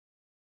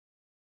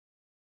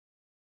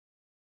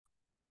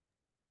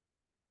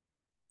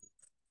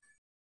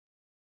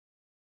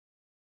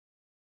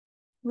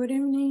Good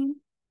evening.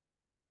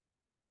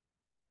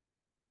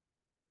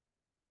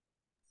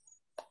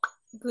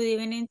 Good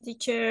evening,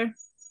 teacher.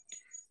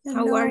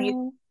 Hello. How are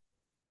you?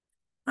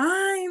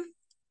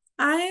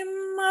 I'm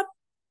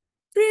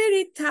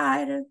pretty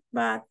tired,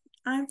 but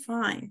I'm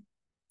fine.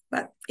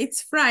 But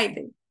it's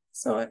Friday,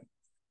 so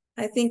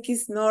I think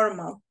it's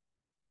normal.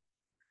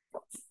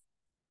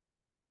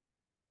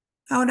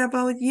 How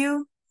about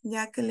you,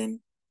 Jacqueline?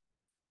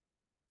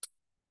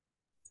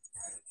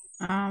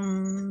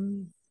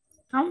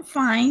 I'm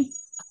fine.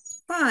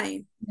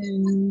 Fine.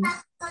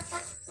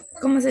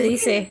 ¿Cómo se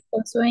dice?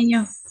 Con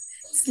sueño.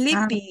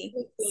 Sleepy.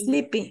 Sleeping.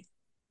 Sleepy.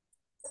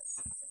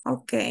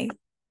 Okay.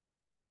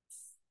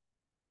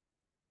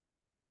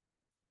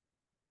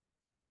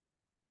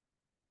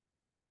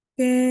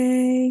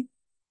 Okay.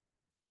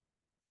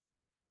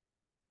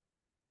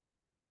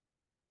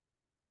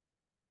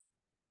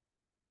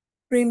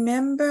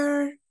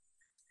 Remember.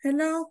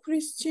 Hello,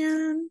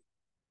 Christian.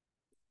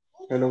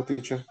 Hello,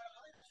 teacher.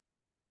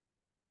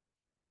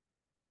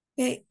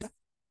 Okay.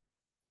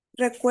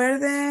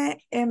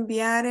 Recuerde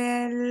enviar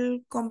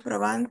el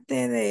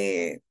comprobante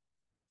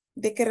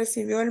de que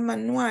recibió el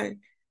manual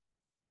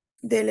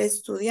del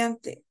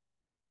estudiante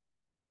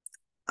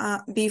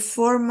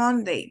before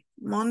Monday.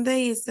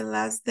 Monday is the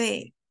last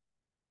day.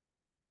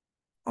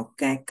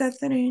 Okay,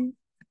 Catherine.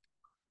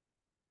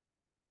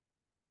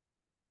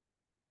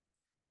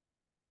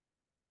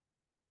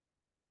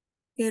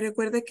 Y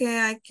recuerde que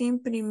hay que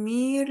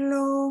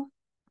imprimirlo.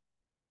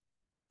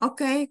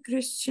 Okay,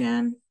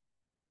 Christian.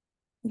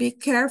 Be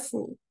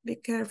careful, be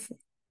careful.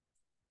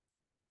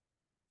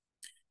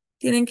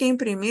 Tienen que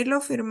imprimirlo,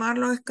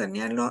 firmarlo,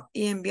 escanearlo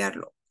y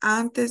enviarlo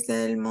antes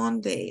del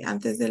Monday,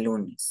 antes del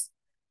lunes.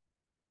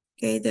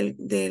 Okay,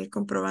 del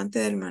comprobante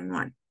del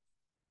manual.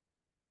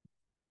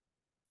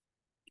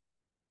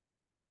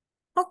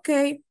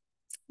 Okay,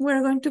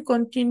 we're going to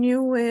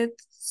continue with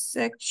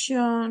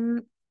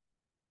section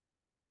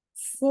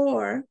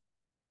 4.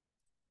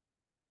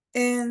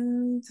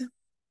 And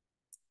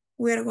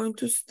we are going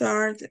to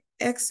start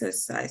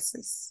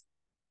exercises.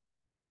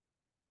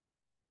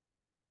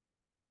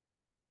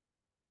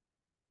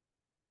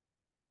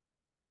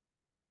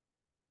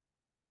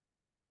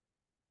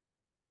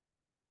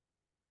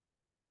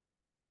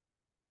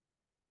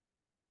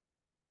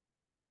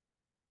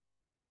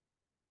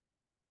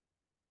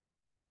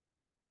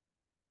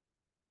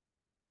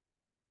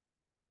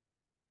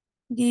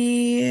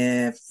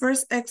 The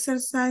first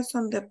exercise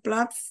on the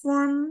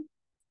platform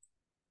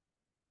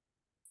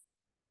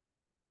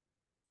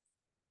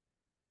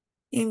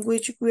in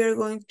which we are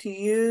going to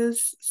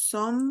use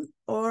some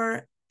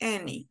or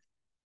any.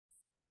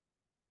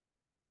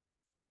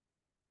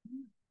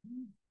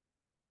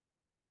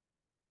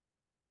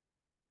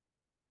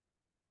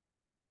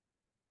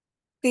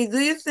 Okay, do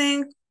you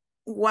think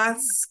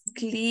was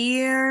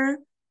clear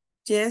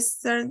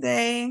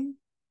yesterday?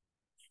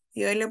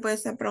 Y hoy le puedo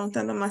estar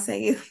preguntando más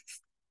seguido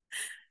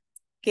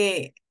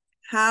que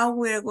how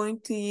we are going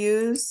to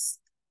use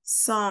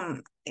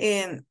some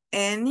and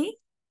any.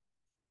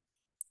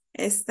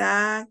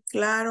 ¿Está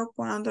claro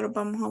cuándo lo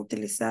vamos a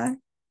utilizar?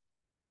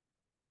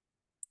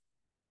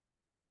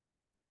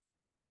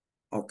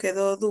 ¿O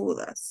quedó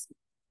dudas?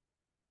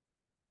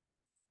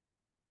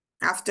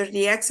 After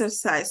the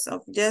exercise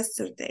of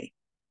yesterday.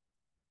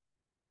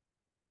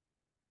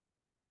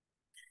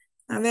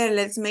 A ver,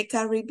 let's make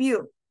a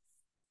review.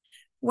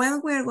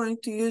 When we are going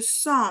to use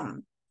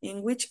some,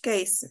 in which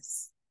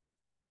cases?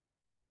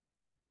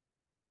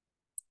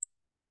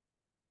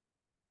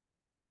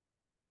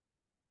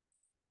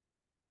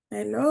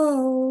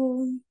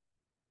 Hello.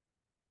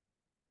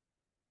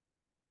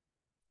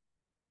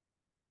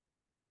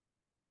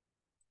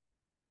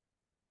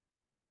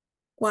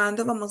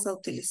 ¿Cuándo vamos a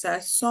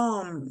utilizar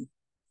some?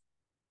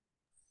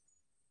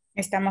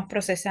 Estamos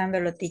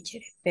procesándolo,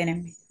 teacher.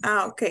 Espérenme.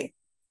 Ok.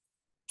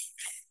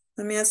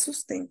 No me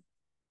asusten.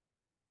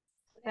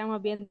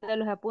 Estamos viendo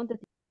los apuntes.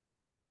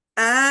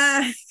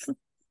 Ah,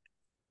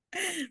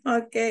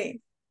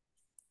 ok.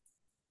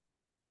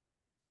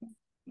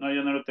 No,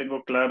 yo no lo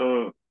tengo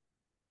claro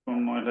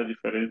cómo es la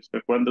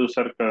diferencia, cuándo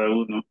usar cada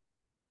uno.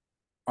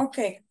 Ok.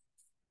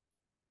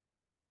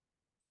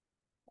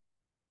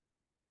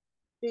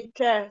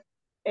 Teacher,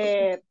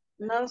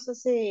 no sé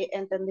si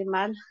entendí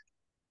mal.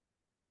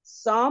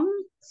 Some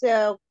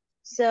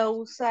se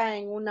usa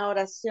en una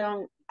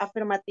oración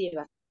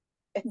afirmativa,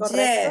 ¿es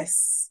correcto?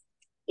 Yes.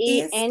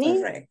 Y Is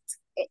correct.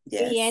 y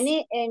Yes.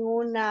 any en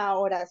una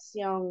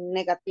oración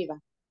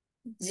negativa.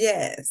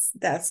 Yes,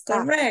 that's Ok.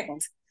 correct.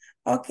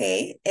 Ok,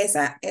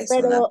 esa es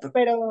una...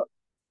 Pero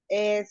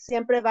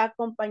siempre va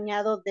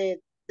acompañado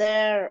de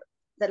there,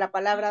 de la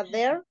palabra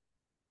there,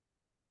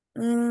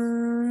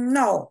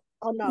 No,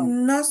 o no,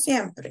 no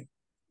siempre.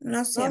 No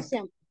no siempre.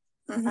 siempre.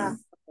 Ah,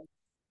 Ujú.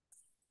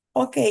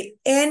 Ok,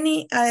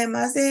 any,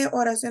 además de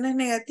oraciones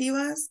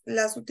negativas,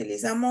 las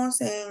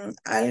utilizamos en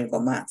algo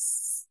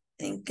más.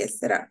 ¿En qué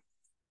será?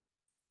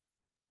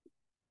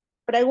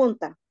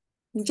 pregunta.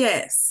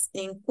 Yes,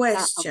 in Ok.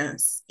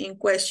 questions. In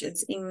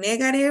questions. In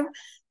negative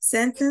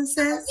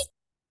sentences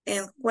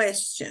and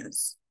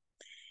questions.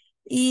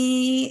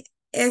 Y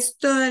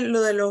esto,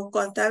 lo de los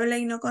contables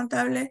y no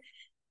contables,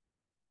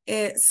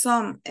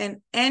 some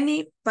and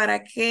any,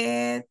 ¿para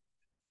qué?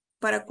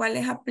 ¿Para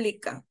cuáles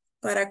aplica?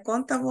 ¿Para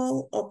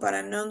contable o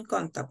para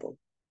non-contable?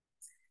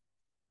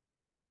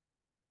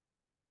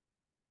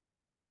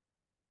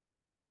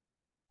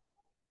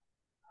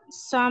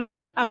 Some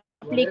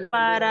aplica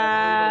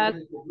para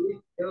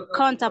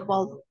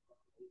contable.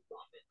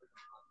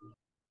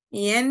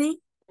 ¿Y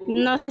any?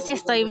 No sé si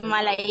estoy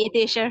mal ahí,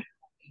 teacher.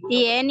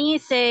 Y any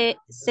se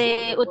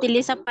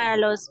utiliza para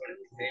los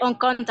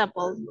uncontable,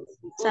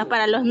 o sea,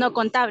 para los no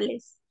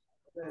contables.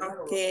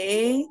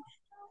 Okay.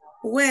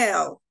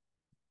 Well,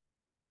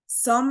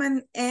 some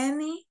and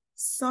any,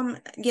 some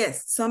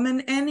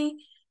and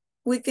any,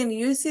 we can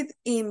use it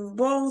in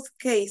both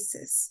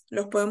cases.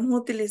 Los podemos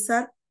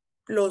utilizar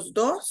los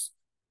dos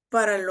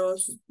para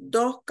los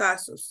dos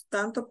casos,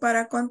 tanto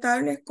para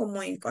contables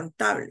como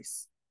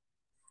incontables.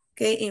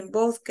 Okay, in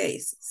both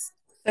cases.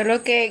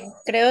 Solo que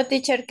creo,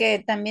 teacher, que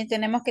también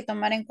tenemos que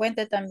tomar en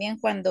cuenta también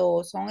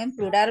cuando son en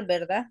plural,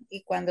 ¿verdad?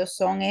 Y cuando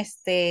son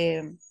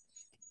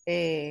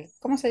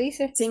 ¿cómo se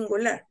dice?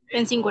 Singular.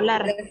 En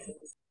singular.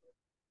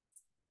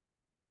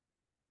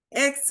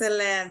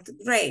 Excellent,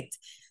 great.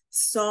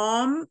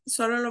 Some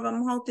solo lo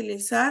vamos a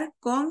utilizar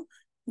con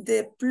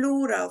the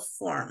plural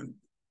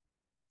form.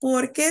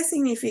 Porque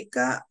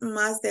significa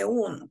más de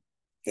uno.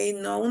 Okay,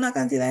 no una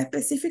cantidad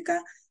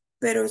específica,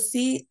 pero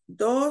sí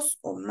dos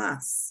o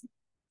más.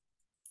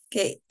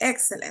 Ok,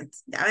 excellent.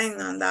 Ya ven,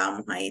 no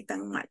andábamos ahí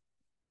tan mal.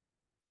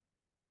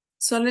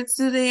 So let's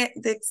do the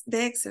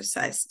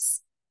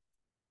exercises.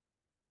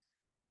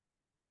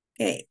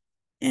 Okay.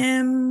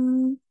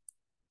 The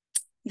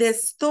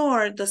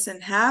store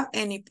doesn't have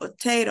any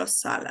potato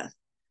salad.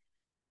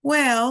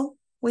 Well,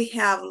 we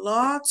have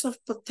lots of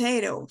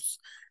potatoes.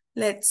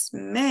 Let's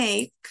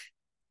make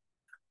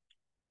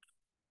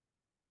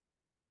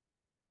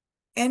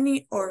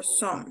any or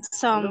some.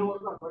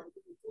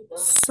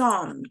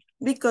 Some,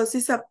 because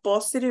it's a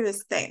positive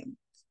statement.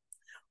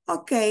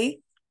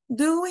 Okay,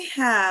 do we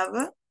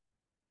have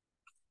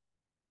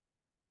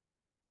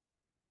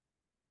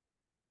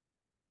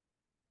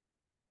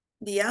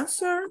the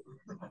answer?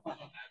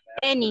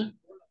 Any.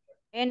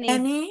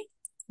 Any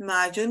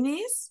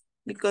mayonnaise?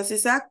 Because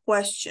it's a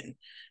question.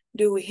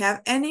 Do we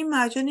have any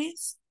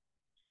mayonnaise?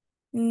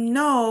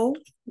 No,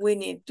 we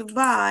need to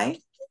buy.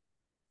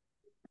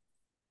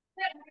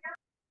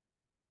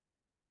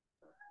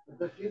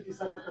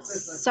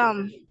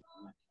 Some.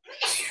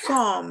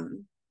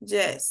 Some,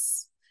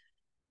 yes.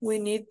 We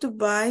need to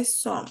buy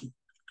some.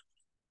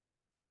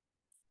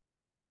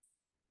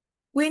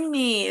 We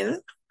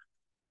need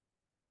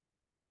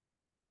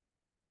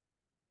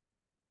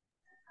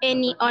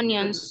Any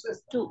onions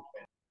too.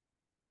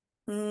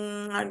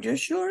 are you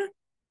sure?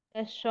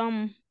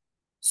 Some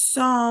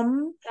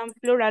Some,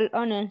 plural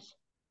onions.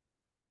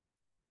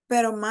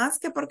 pero más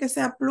que porque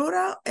sea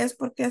plural, es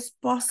porque es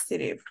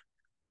positive.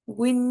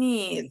 We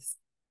need,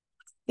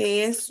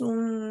 que es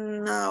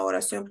una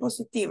oración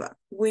positiva.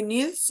 We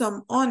need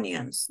some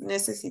onions.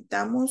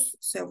 Necesitamos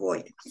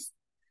cebollas.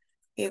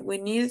 We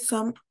need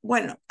some,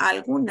 bueno,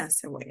 algunas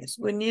cebollas.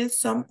 We need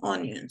some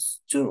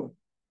onions too.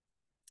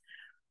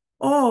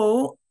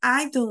 Oh,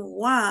 I don't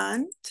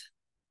want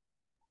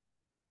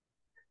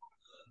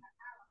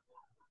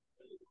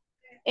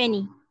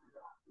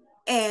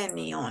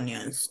Any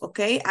onions, ¿ok?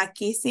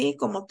 Aquí sí,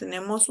 como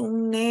tenemos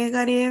un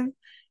negative,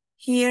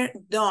 here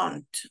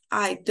don't.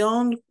 I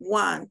don't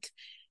want.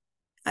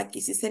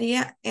 Aquí sí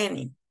sería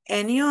any.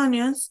 Any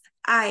onions.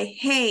 I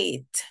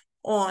hate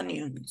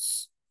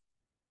onions.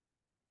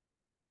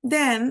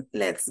 Then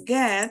let's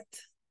get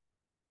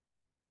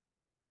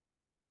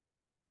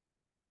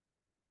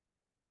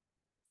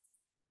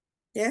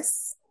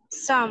yes,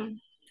 some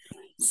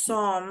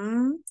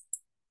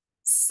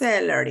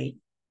celery.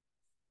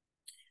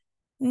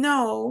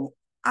 No,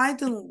 I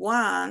don't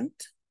want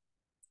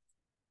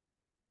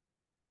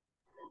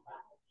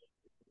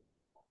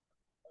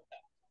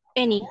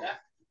any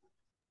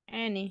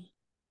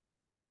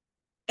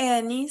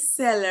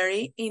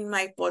celery in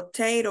my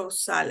potato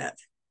salad.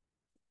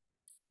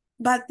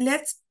 But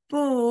let's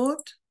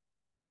put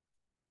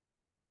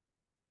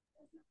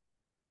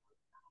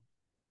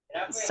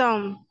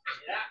some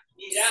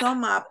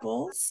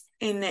apples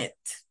in it.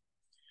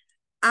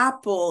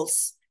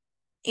 Apples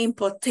in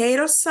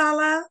potato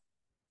salad?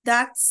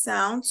 That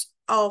sounds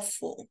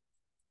awful.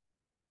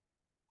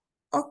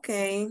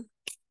 Okay.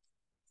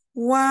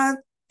 What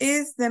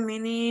is the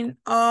meaning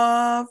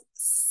of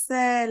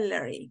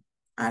celery?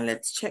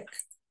 Let's check.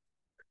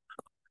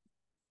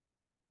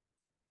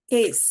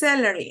 Okay,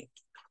 celery.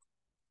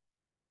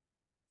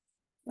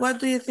 What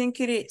do you think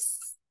it is?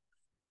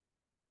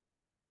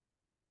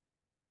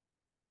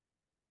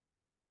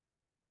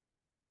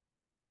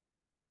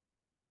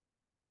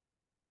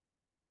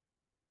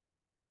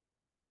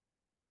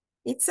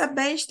 It's a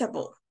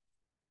vegetable.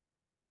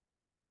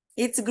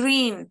 It's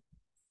green.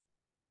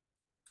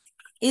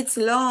 It's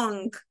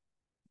long.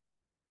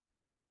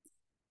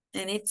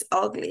 And it's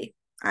ugly.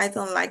 I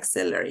don't like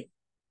celery.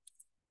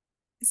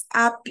 It's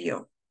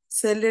apio.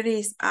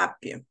 Celery is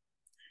apple.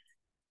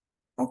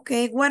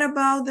 Okay, what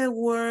about the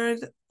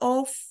word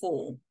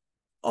awful?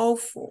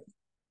 Awful.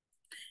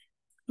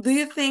 Do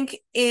you think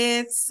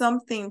it's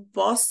something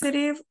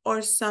positive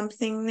or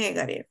something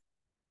negative?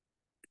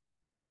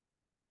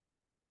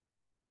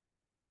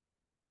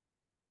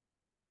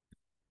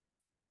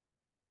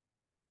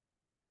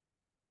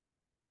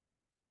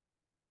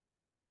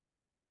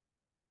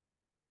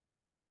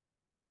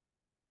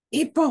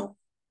 Ipo.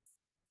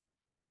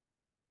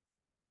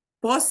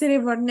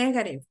 Positive or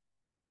negative?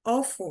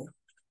 Awful.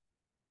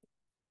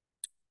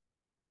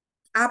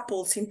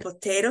 Apples in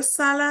potato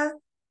salad?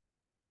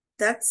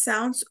 That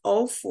sounds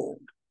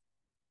awful.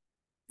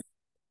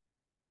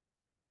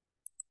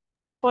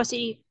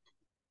 Positive.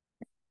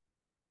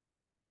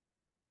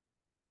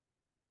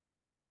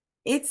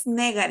 It's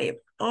negative.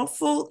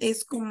 Awful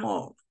es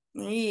como,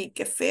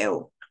 qué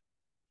feo.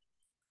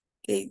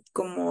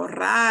 Como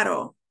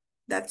raro.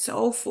 That's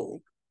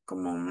awful.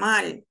 Como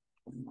mal.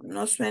 Como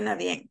no suena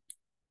bien.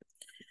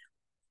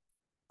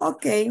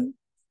 Okay.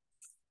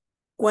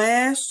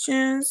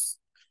 Questions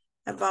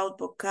about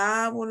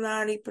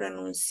vocabulary,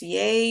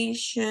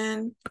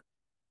 pronunciation.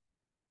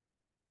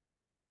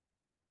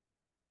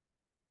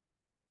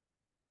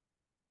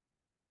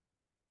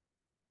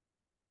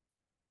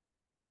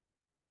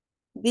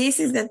 This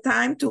is the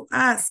time to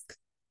ask.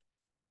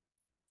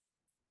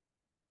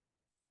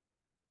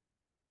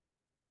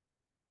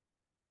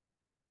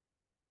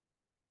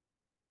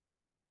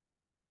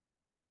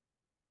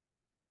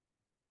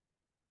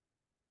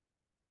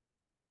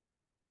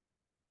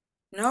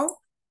 No?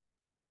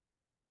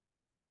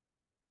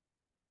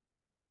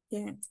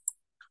 Yeah.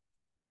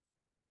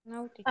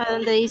 No, A teacher.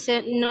 donde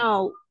dice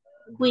no,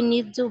 we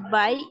need to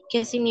buy,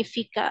 ¿qué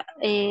significa?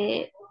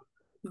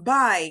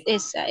 Buy.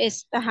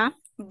 Ajá.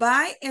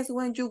 Buy is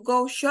when you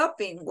go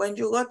shopping, when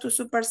you go to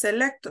Super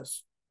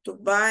Selectos to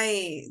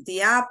buy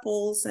the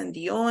apples and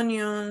the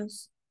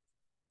onions.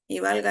 Y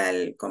valga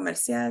el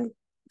comercial.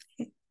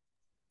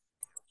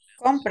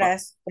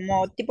 Compras,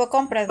 como tipo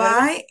compras, ¿verdad?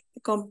 Buy,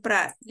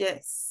 comprar,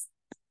 yes.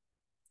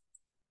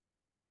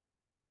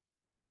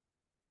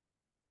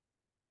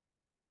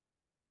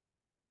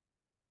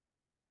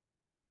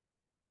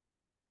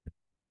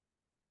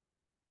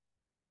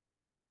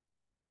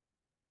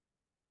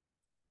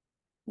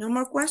 No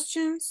more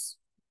questions?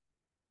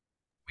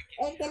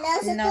 No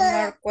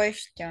more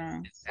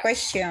question.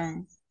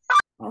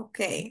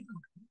 Okay.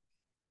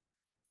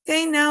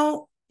 Okay,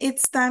 now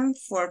it's time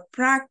for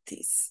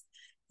practice.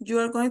 You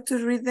are going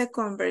to read the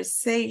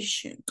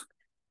conversation.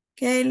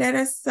 Okay, let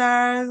us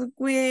start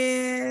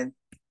with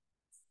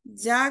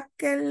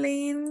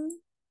Jacqueline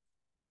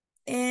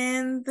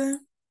and...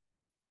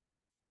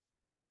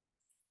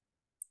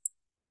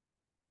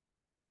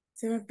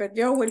 Se me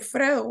perdió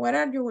Wilfredo. Where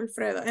are you,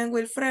 Wilfredo? And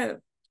Wilfredo.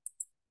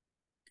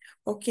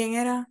 ¿O quién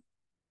era?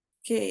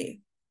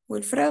 Que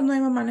Wilfredo no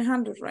iba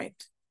manejando, right?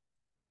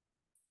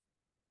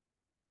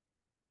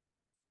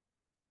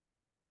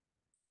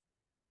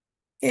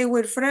 Okay,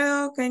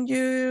 Wilfredo, can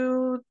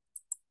you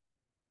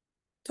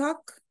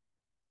talk?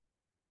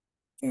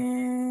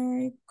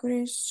 Okay,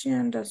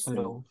 Christian doesn't.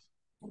 Hello.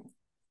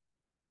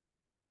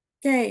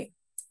 Okay.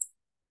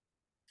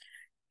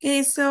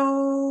 Okay,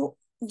 so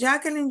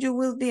Jacqueline, you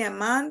will be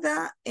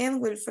Amanda,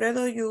 and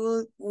Wilfredo,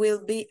 you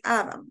will be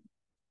Adam.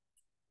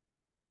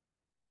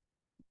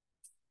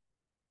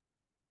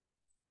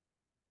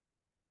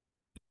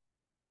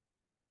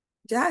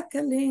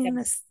 Jacqueline,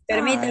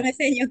 Permítame, start.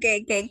 señor,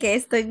 que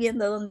estoy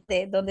viendo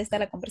dónde está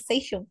la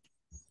conversation.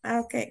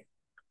 Okay.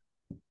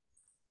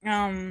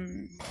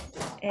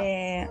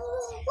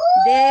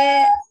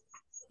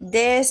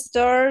 The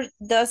store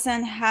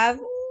doesn't have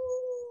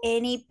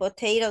any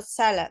potato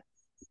salad.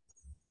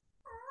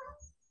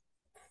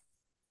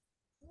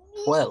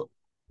 Well,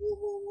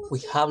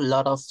 we have a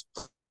lot of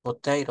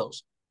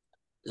potatoes.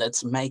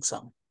 Let's make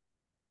some.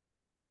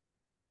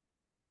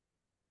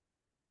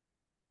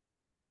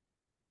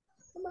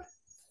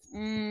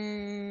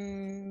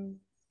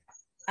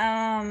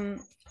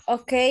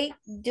 Okay,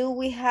 do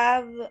we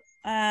have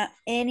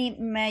any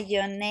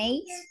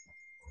mayonnaise?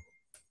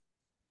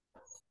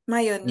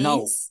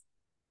 Mayonnaise.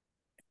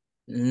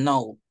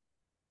 No,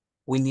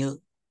 we need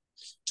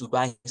to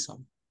buy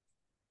some.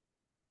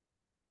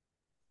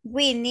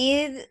 We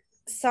need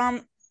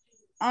some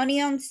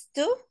onions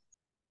too.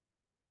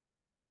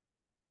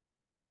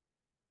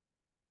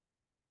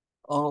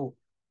 Oh,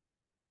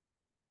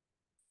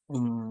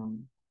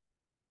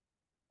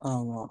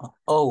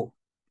 oh,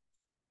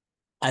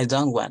 I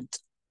don't want.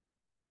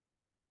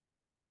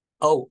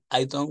 Oh,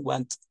 I don't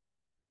want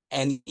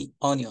any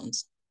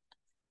onions.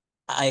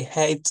 I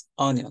hate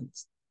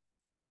onions.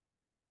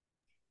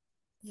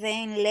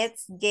 Then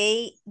let's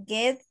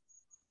get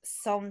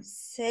some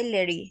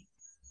celery.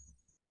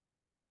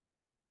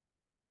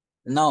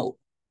 No,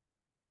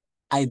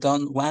 I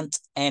don't want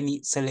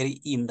any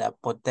celery in the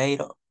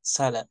potato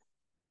salad.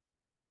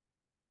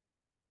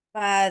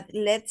 But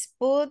let's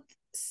put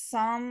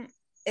some,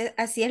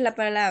 así es la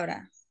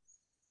palabra.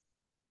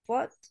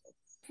 What?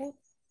 Put.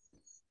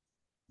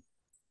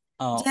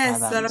 Oh, Yes,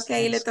 solo Adams. que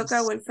ahí le toca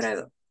a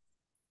Wilfredo.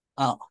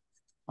 Oh,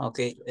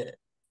 okay.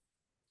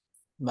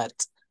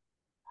 But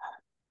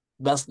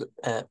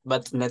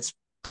but let's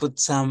put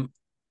some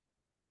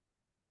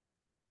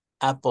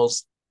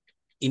apples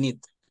in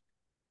it.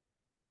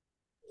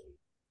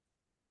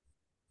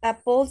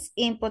 Apples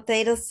in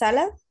potato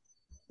salad?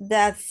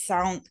 That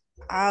sound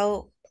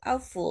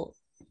awful.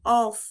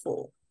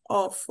 Awful,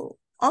 awful.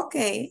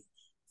 Okay,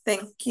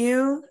 thank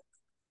you.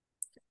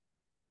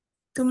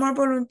 Two more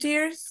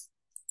volunteers.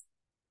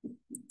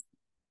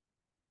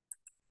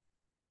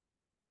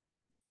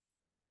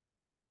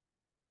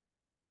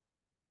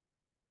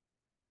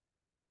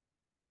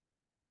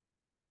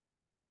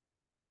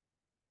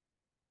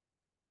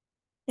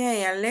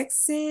 Okay,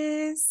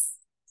 Alexis.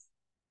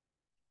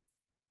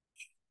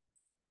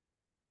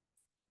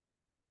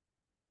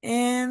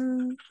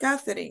 And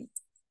Catherine.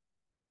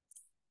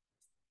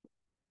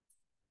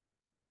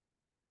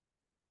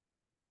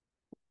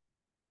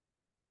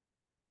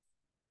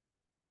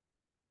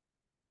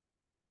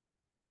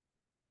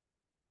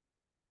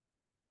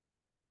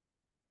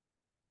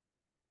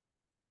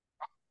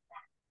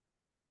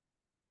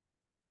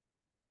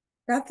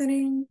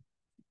 Catherine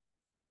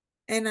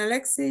and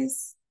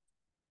Alexis.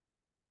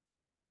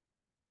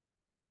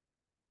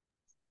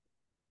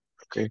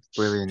 Ok,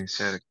 puede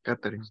iniciar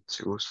Catherine,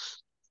 si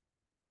gusta.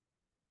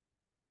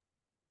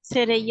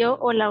 ¿Seré yo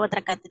o la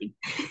otra Catherine?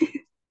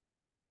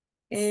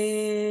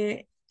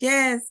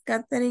 Yes,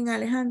 Catherine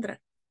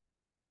Alejandra.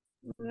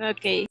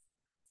 Ok.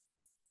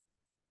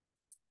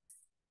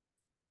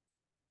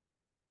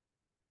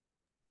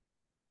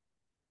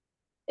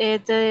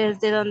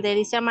 Desde donde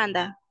dice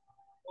Amanda.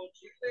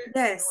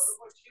 Yes.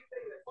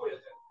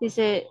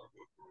 Dice,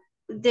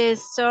 the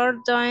store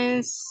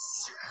don't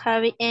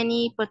have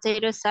any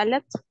potato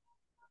salad.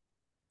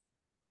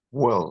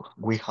 Well,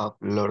 we have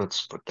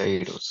lots of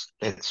potatoes.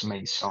 Let's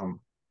make some.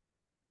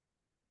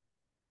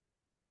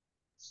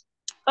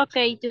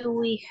 Okay, do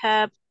we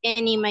have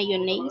any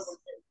mayonnaise?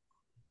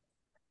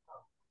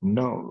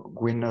 No,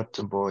 we not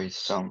to buy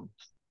some.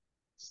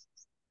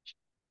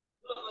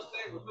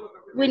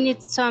 We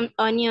need some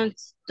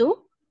onions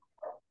too.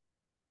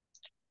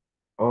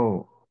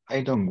 Oh,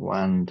 I don't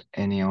want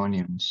any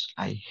onions.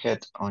 I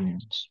hate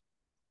onions.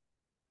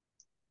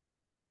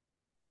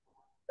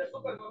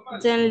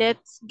 Then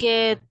let's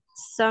get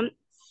some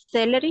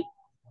celery.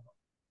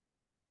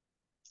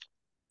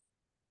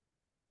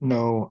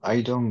 No,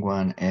 I don't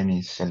want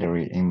any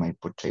celery in my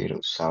potato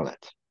salad.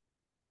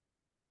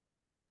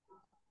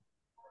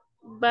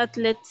 But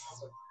let's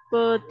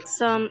put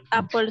some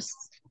apples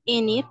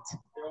in it.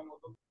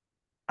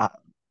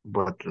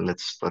 But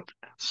let's put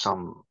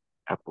some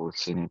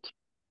apples in it.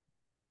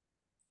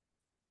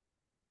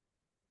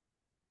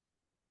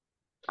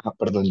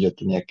 Perdón, yo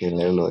tenía que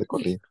leerlo de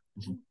corrido.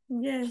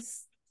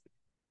 Yes.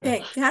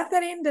 Okay,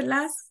 Catherine, the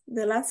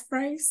last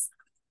phrase.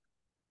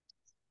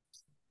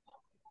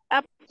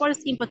 Apples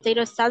in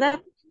potato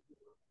salad.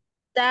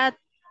 That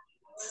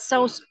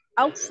sounds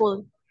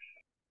awful.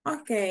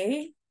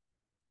 Okay.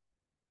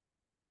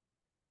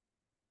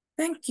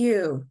 Thank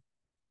you.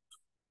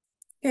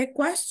 Okay,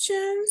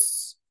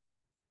 questions?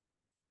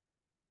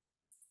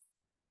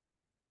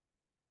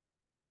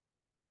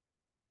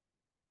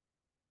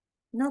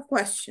 No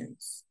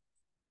questions.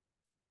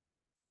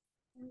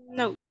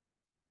 No.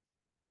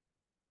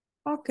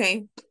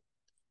 Okay.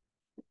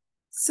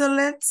 So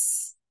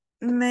let's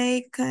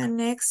make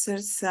an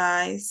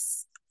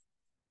exercise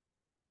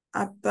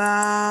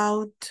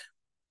about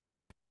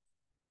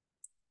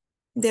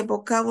the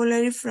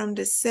vocabulary from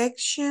the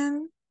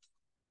section.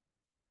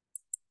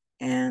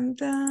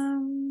 And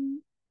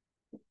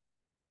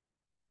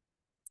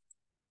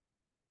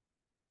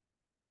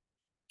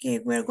okay,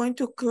 we're going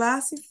to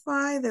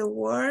classify the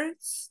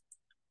words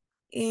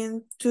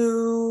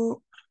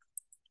into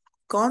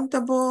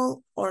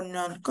countable or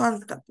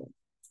non-countable.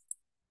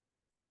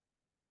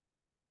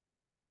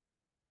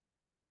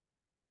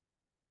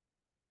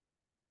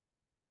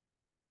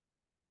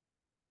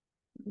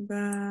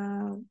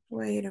 But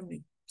wait a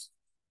minute.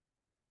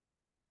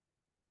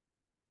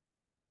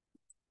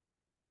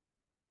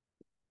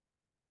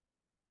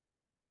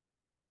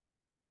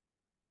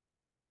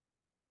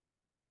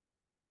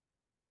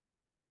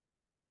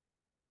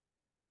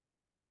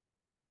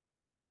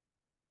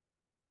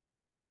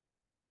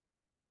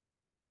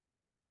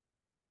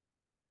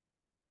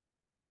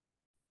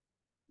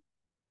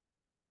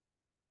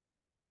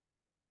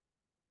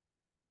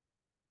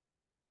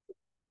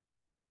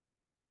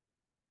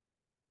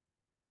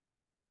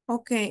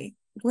 Okay,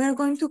 we're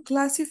going to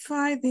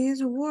classify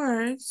these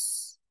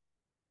words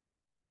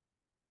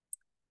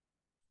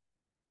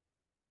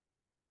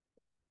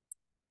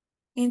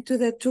into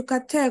the two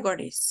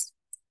categories,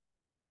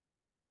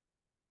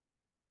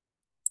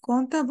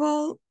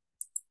 countable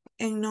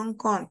and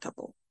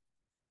non-countable.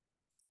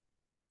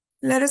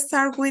 Let us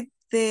start with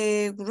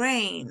the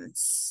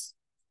grains.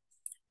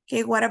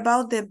 Okay, what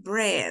about the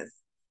bread?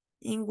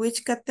 In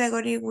which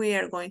category we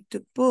are going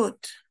to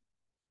put?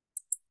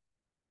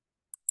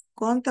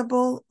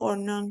 Countable or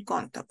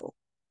non-countable?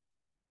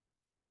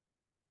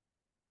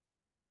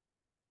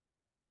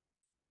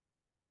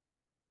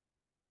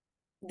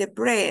 The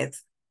bread.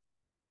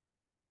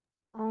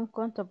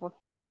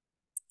 Uncountable.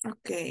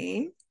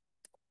 Okay.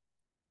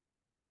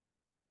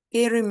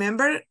 Okay,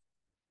 remember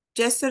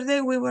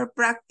yesterday we were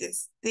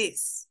practice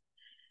this.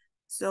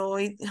 So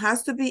it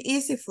has to be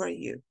easy for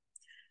you.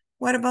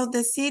 What about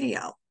the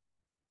cereal?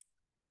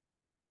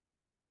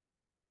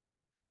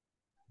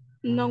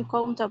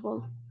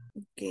 Non-countable.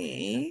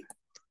 Okay.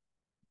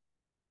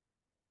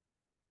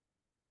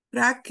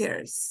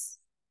 Crackers.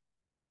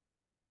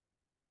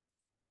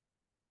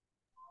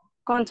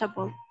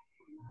 Countable.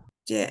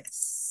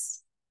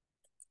 Yes.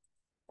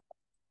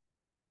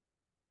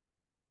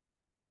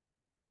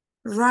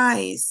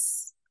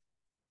 Rice.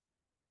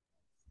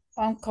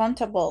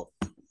 Uncountable.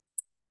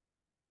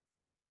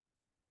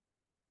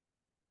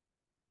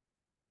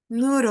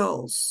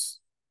 Noodles.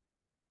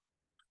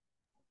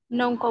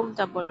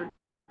 Non-countable.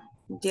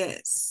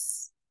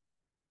 Yes.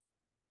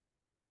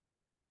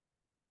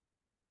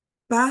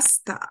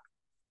 Pasta.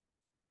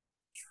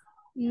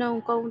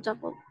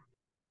 Non-countable.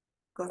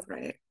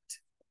 Correct.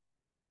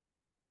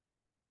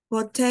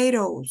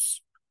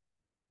 Potatoes.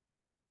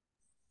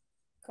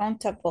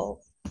 Countable.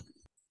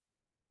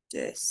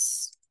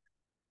 Yes.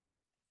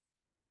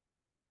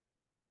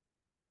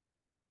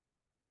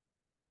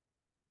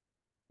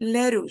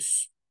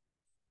 Lettuce.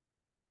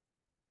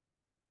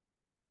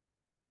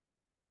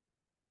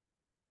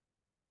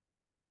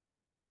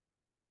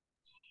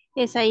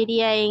 Esa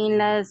iría en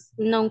las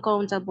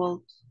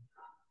non-countable.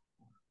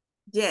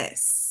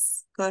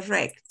 Yes,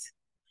 correct.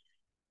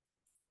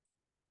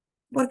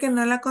 Porque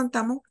no la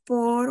contamos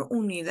por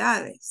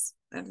unidades,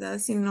 ¿verdad?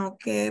 Sino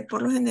que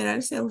por lo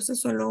general se usa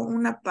solo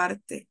una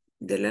parte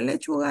de la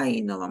lechuga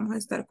y no vamos a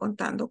estar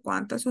contando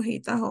cuántas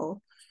hojitas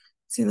o,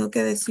 sino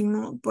que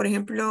decimos, por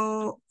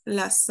ejemplo,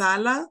 la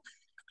sala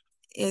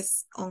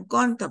es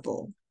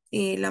uncountable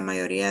y la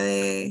mayoría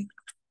de,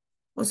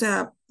 o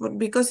sea,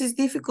 because it's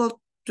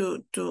difficult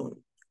to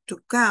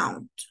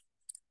count.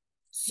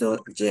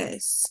 So,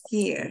 yes,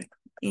 here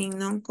in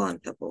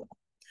non-countable.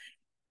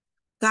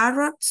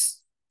 Carrots,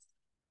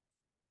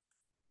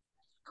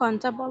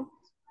 Countable.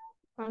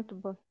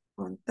 Countable.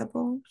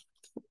 countable.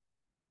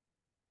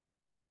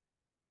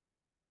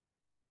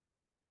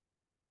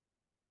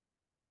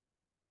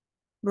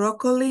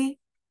 Broccoli,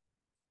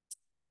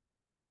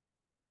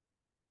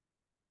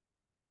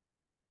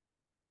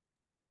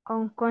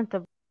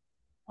 Uncountable.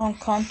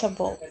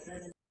 Uncountable.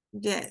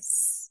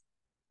 yes.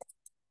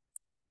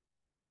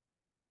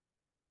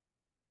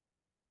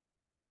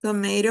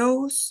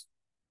 Tomatoes,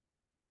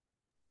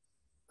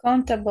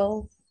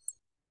 Countable.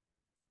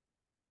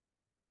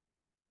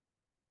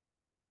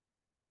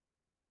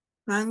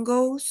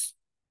 mangoes,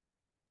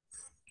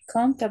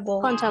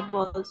 Countable.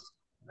 Countable.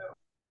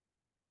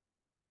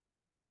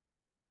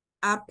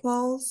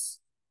 apples,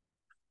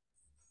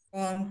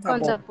 Countable.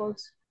 Countable.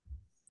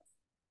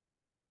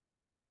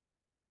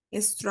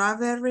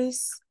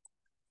 strawberries,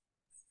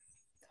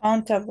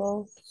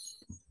 Countable.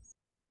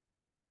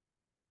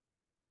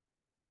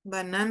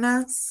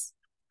 bananas,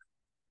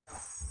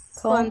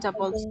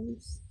 Countable.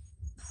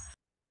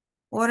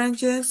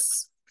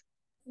 oranges,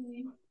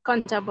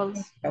 Countable.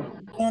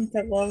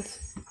 Countable.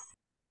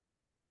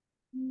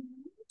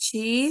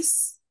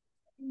 cheese,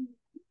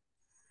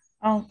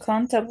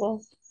 Uncountable.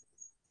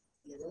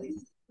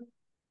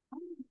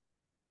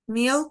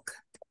 milk,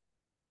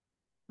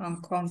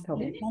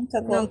 Uncountable.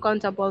 Countable.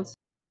 Non-countable.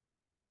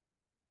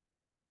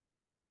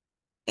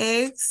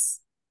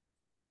 eggs,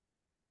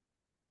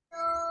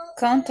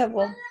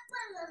 Countable.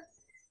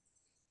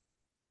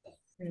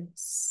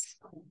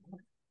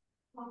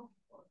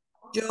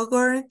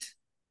 yogurt,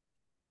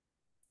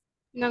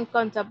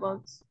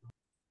 Non-countable.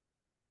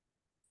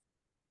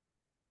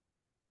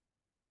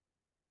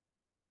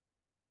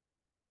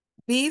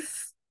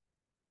 beef,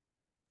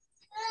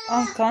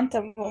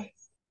 Uncountable.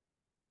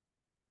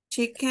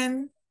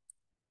 chicken,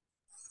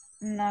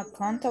 Not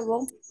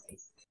countable.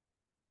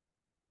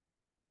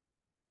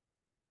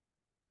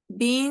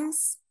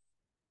 beans,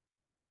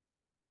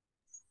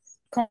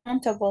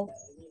 Countable.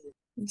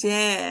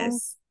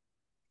 yes.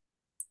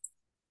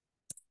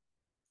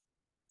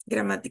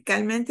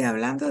 Gramaticalmente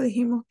hablando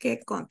dijimos que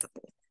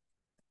countable.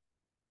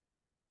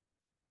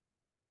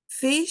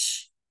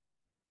 Fish,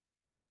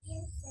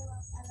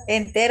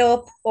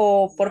 Entero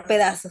o por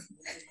pedazos.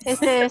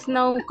 Este es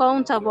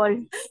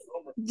non-countable.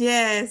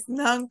 yes,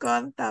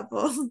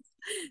 non-countable.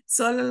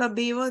 Solo los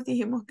vivos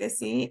dijimos que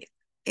sí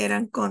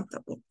eran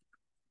countable.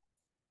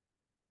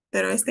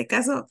 Pero este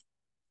caso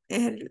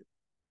es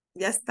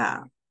ya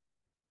está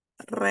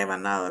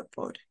rebanado el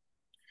pobre.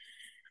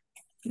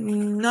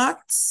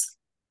 Nuts,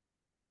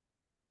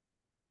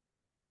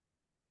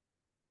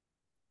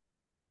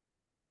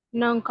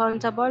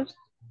 Non-countable.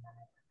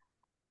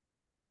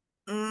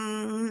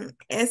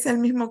 es el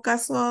mismo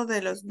caso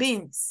de los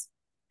beans.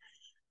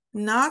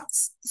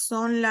 Nuts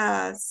son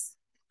las,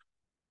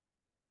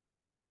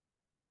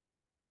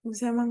 ¿cómo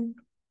se llaman?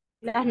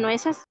 Las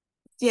nueces.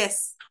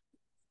 Yes.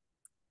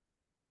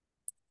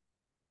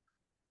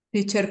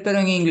 Teacher, pero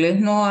en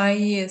inglés no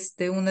hay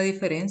una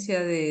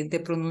diferencia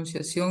de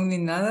pronunciación ni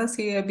nada,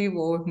 si es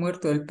vivo o es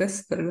muerto el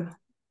pez, ¿verdad?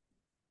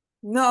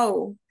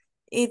 No,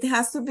 it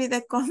has to be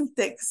the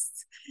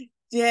context.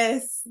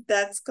 Yes,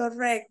 that's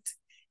correct.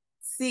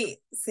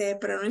 Sí, se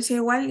pronuncia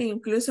igual,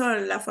 incluso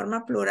la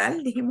forma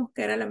plural, dijimos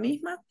que era la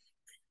misma,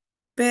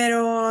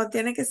 pero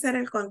tiene que ser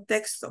el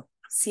contexto.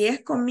 Si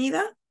es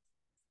comida,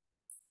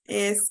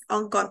 es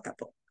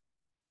uncountable.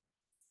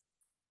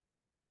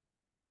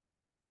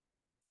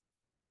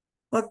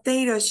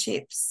 Potato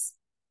chips.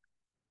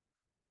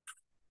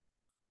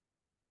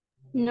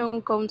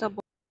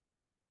 Non-countable.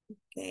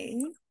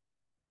 Okay.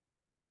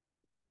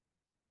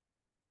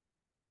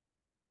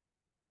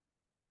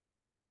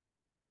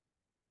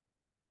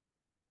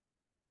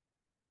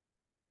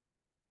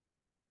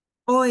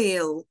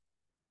 Oil.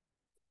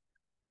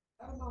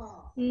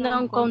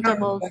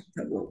 Non-countable.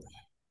 Uncountable.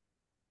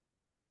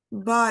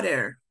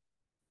 Butter.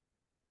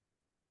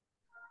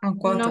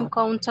 Uncountable.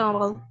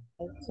 Non-countable.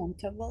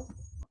 Countable.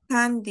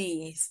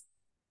 Candies.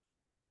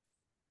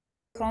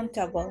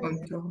 Countable.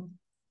 Uncountable.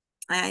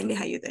 Ahí les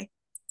ayudé.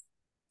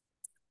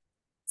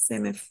 Se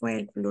me fue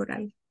el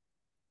plural.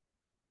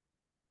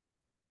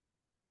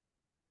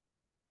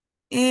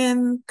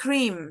 And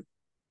cream.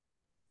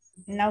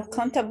 No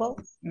countable.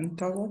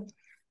 Uncountable.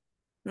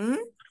 ¿Mm?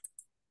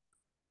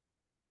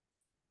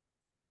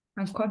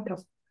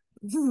 Uncountable.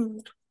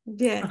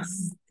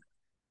 Yes.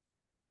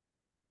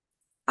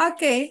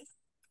 Okay.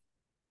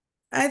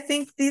 I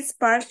think this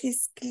part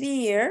is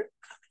clear.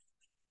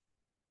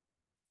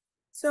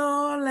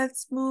 So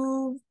let's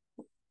move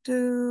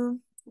to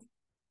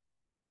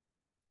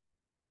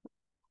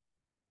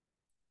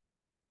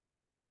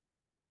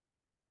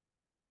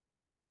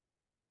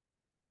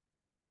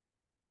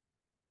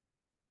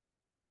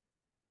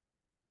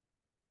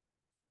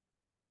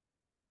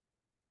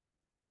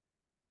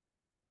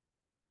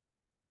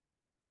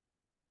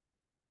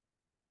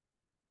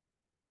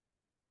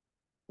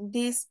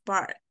this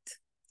part.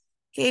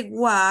 Okay,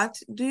 what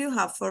do you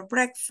have for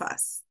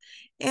breakfast?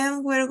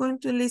 And we're going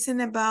to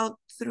listen about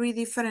 3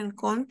 different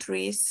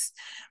countries,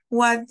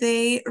 what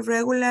they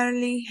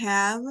regularly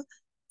have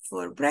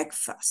for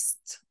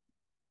breakfast.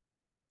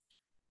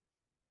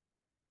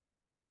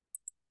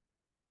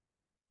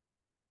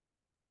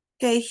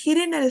 Okay,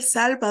 here in El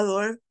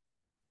Salvador,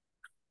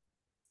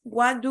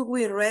 what do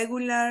we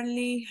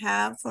regularly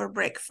have for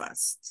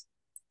breakfast?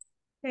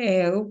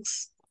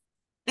 Eggs.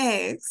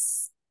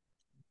 Eggs,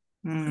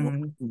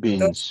 Beans.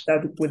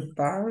 Toasted with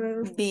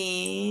butter.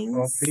 beans,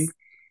 Coffee.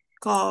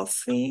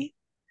 coffee.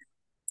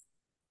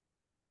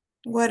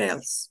 What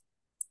else?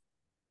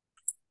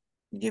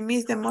 You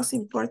missed the most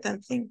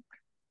important thing.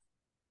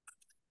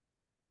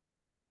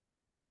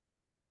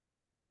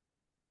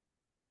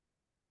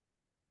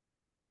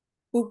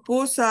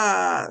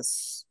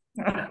 Pupusas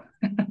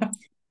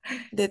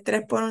de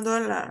 3 por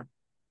 $1.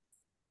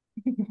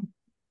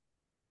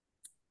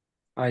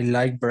 I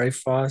like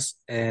breakfast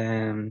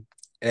and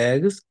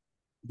eggs,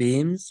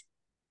 beans,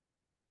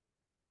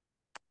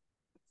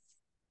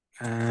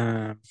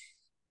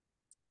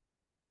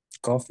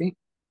 coffee,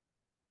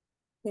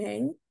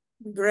 Okay.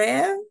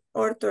 Bread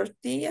or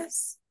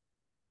tortillas?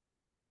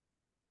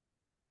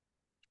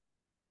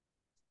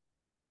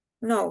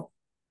 No.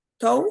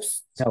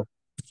 Toast? No.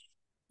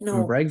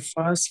 No.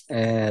 breakfast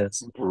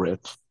is Bread.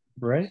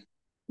 bread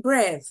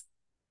Bread,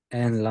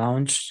 and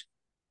lunch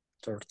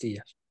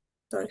tortillas.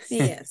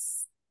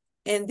 tortillas.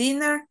 And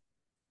dinner?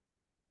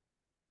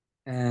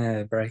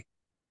 Bread.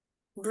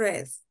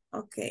 Bread.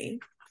 Okay.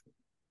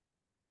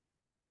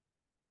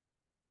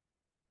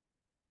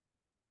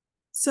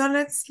 So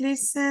let's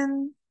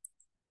listen.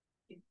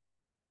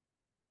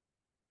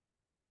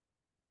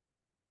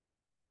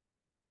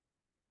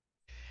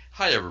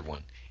 Hi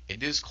everyone, in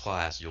this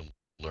class you'll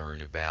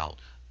learn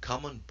about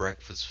common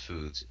breakfast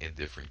foods in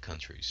different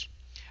countries.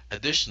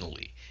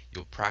 Additionally,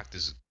 you'll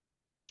practice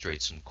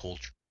demonstrate some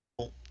culture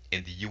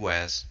in the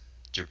US,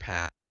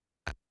 Japan,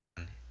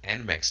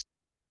 and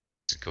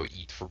Mexico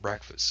eat for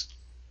breakfast.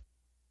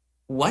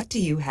 What do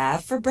you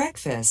have for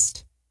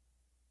breakfast?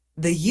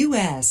 The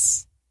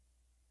U.S.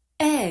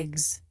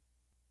 Eggs,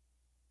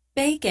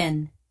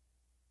 bacon,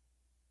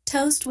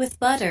 toast with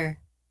butter,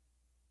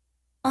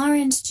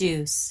 orange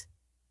juice,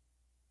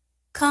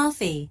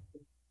 coffee,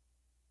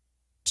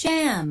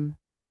 jam,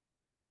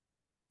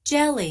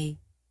 jelly.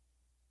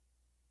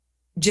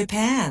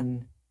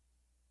 Japan.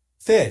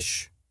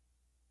 Fish,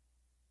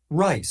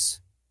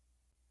 rice,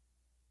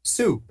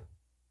 soup,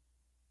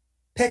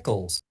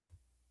 pickles,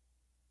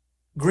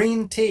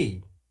 green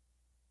tea.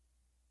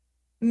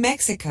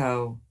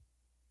 Mexico.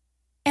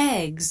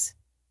 Eggs,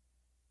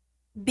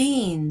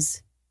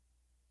 beans,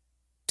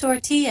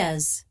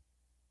 tortillas,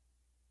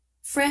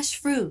 fresh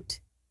fruit,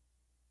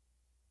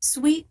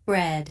 sweet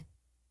bread,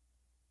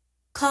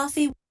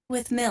 coffee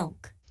with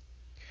milk.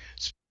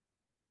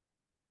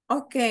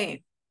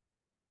 Okay.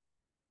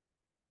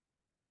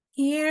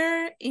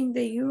 Here in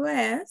the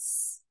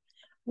US,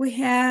 we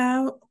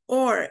have,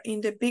 or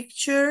in the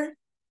picture,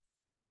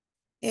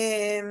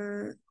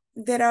 there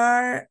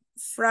are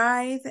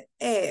fried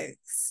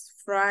eggs.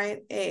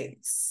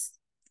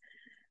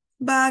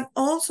 But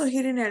also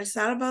here in El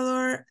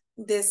Salvador,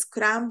 the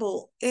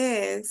scrambled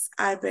eggs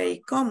are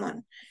very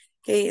common.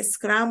 Okay,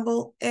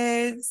 scrambled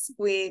eggs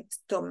with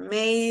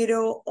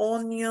tomato,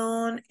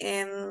 onion,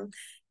 and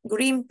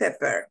green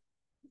pepper.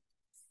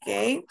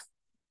 Okay.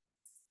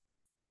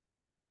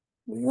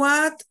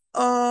 What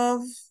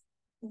of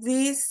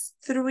these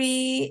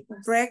three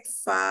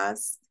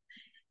breakfasts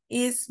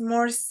is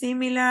more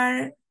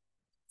similar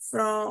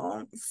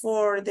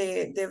for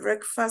the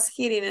breakfast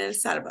here in El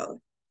Salvador?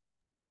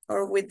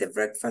 Or with the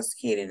breakfast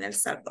here in El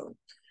Salvador?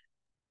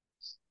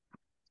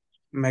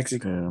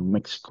 Mexico.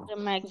 Mexico. The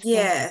Mexican.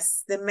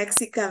 Yes, the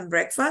Mexican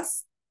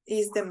breakfast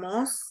is the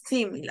most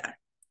similar.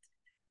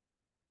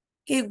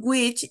 Okay,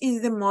 which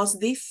is the most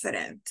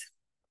different?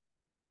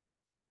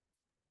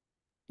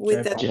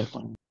 With the,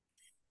 Japan.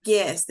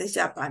 yes, the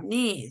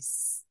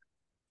Japanese.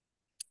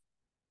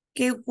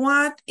 Okay,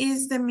 what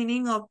is the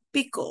meaning of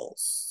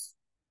pickles?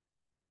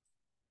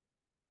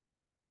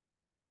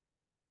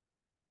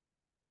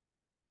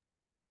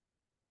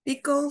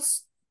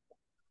 Pickles,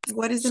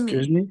 what is the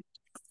Excuse meaning? me?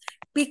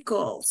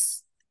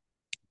 Pickles.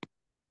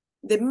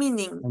 The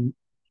meaning,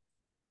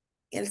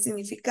 el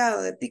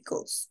significado de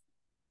pickles.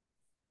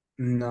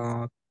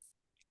 No.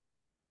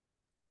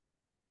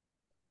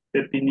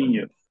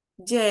 Pepinillo.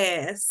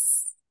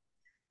 Yes.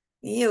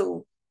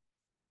 You.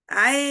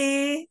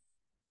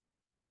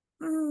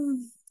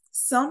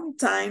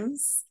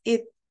 Sometimes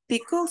eat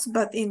pickles,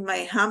 but in my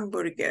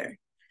hamburger.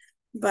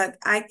 But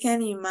I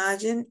can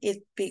imagine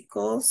it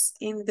pickles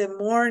in the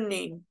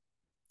morning.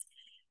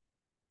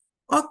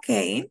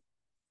 Okay.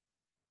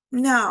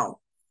 Now,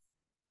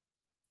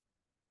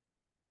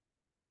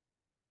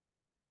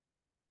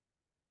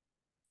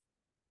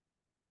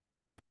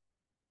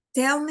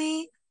 tell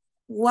me,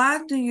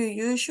 what do you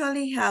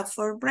usually have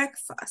for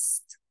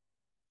breakfast?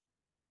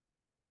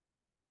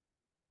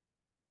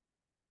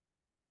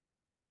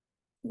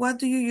 What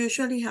do you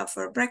usually have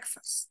for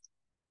breakfast?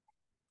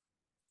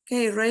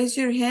 Okay, raise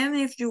your hand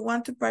if you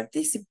want to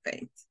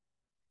participate.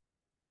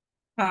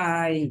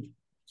 I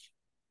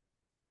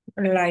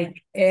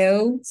like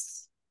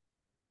eggs,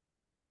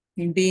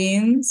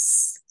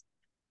 beans,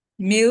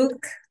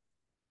 milk,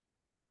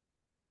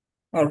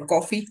 or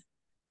coffee,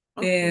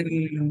 Okay.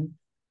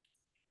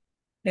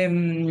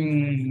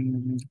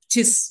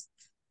 cheese.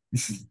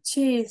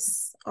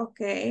 Cheese,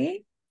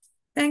 okay.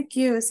 Thank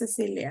you,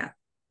 Cecilia.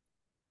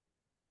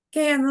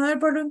 Okay, another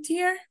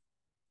volunteer?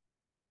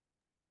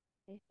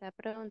 Está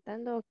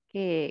preguntando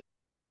que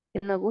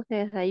nos gusta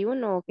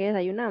desayuno o qué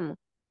desayunamos.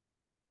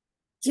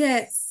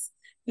 Yes,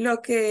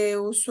 lo que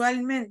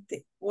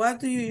usualmente. What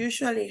do you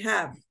usually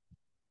have?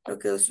 Lo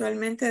que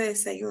usualmente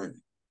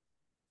desayuno.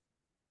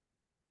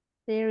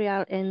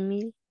 Cereal and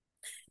milk.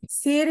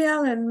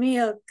 Cereal and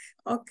milk,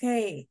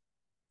 okay.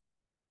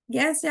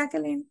 Yes,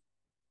 Jacqueline?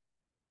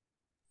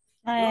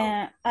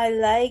 I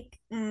like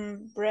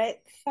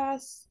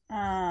breakfast,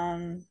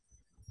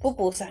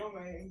 pupusa.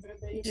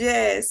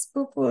 Yes,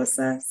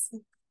 pupusas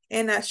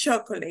and a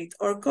chocolate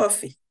or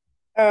coffee.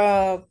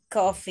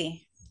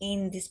 Coffee,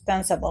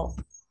 indispensable.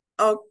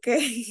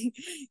 Okay,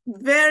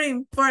 very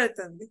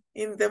important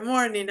in the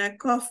morning, a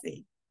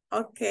coffee.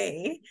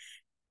 Okay,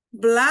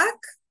 black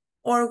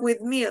or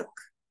with milk?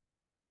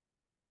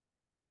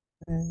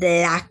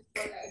 Black.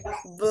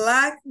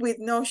 Black with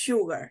no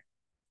sugar.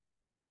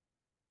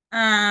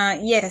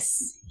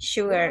 Yes,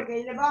 sugar.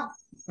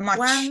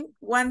 Much.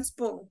 One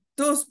spoon,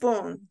 2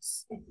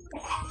 spoons.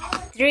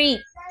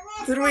 3.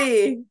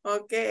 3,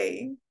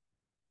 okay.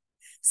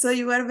 So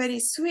you are very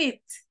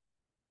sweet.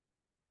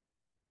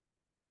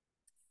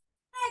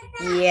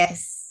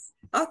 Yes.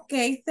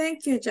 Okay,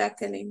 thank you,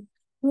 Jacqueline.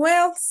 Who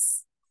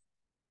else?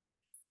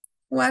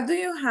 What do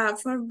you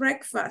have for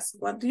breakfast?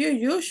 What do you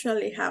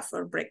usually have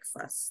for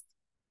breakfast?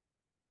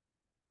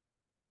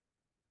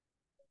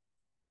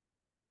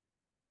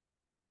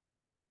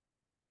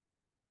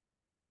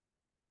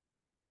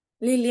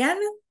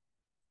 Liliana?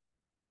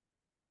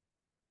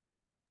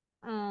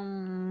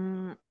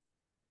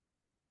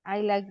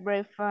 I like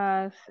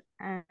breakfast,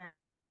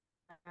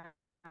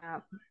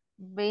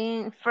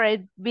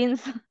 fried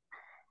beans,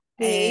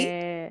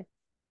 Okay.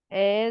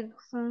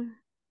 eggs,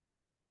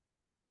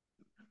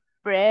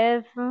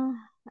 bread,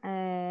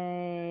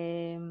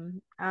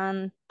 and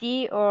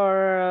tea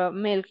or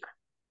milk.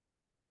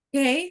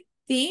 Okay,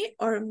 tea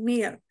or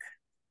milk.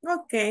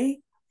 Okay.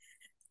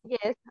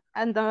 Yes,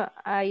 and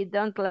I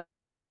don't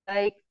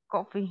like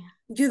coffee.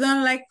 You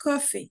don't like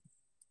coffee.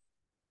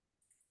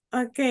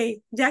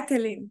 Okay,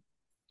 Jacqueline.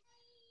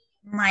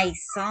 My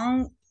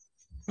son,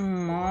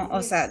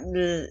 o sea,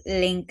 le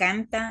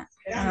encanta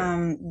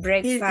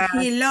breakfast.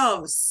 He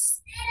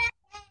loves.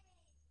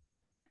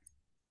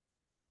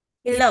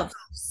 He loves.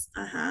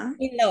 Uh-huh.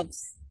 He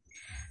loves.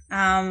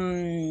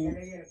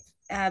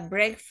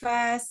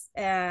 Breakfast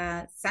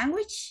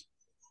sandwich.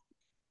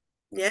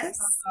 Yes.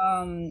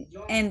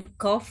 And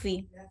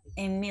coffee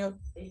and milk.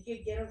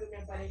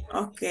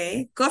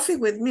 Okay, coffee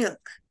with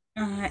milk.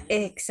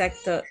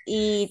 Exacto.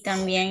 Y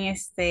también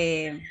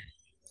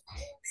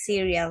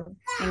cereal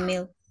and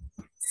milk.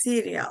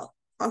 Cereal.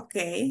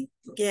 Okay,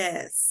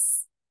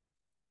 yes.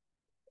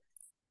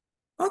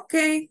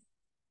 Okay.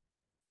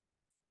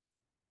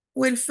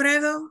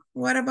 Wilfredo,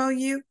 what about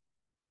you?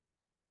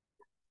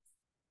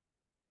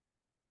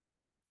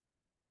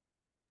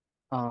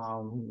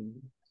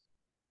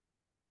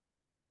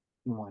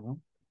 Bueno,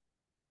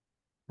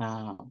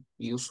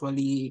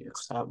 usually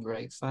have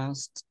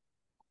breakfast,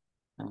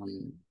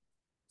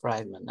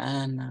 fried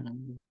banana,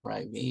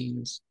 fried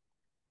beans,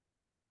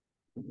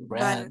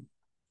 bread,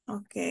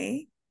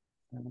 Okay.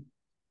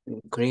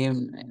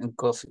 cream, and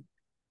coffee.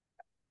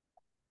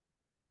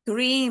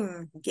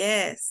 Cream,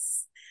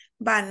 yes.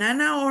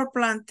 Banana or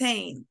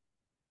plantain?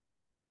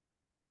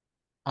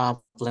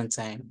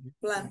 Plantain.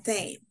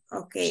 Plantain,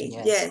 okay,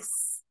 Yes.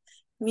 yes.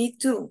 Me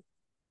too.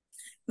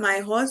 My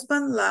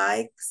husband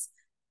likes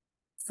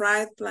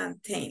fried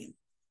plantain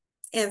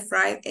and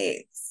fried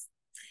eggs.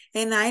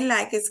 And I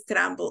like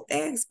scrambled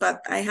eggs,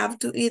 but I have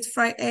to eat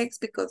fried eggs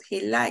because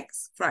he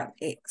likes fried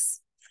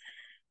eggs.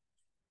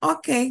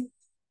 Okay.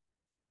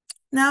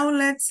 Now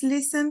let's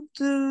listen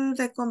to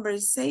the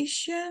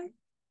conversation.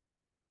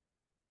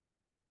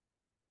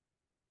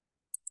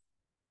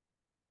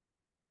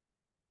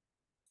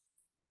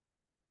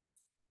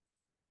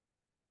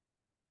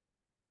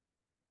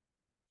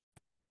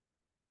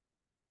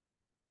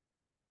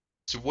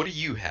 So what do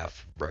you have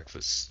for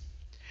breakfast?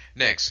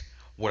 Next,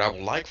 what I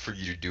would like for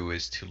you to do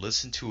is to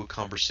listen to a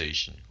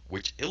conversation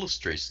which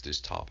illustrates this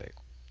topic.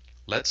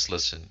 Let's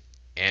listen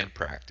and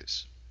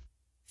practice.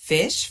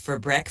 Fish for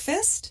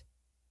breakfast?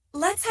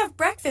 Let's have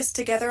breakfast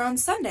together on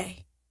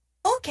Sunday.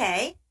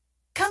 Okay,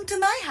 come to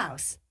my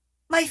house.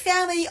 My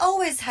family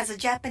always has a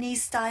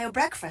Japanese-style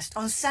breakfast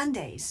on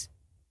Sundays.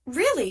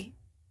 Really?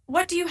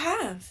 What do you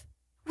have?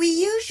 We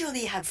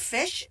usually have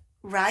fish,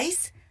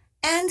 rice,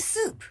 and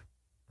soup.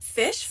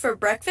 Fish for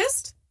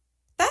breakfast?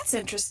 That's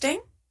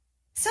interesting.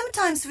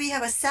 Sometimes we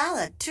have a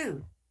salad,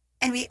 too.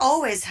 And we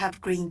always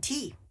have green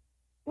tea.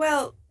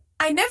 Well,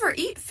 I never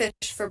eat fish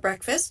for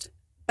breakfast,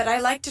 but I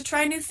like to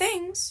try new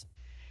things.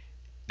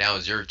 Now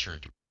it's your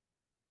turn to.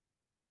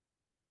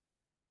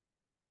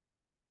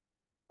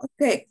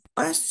 Okay,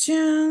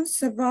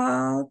 questions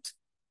about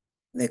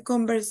the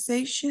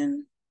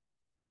conversation?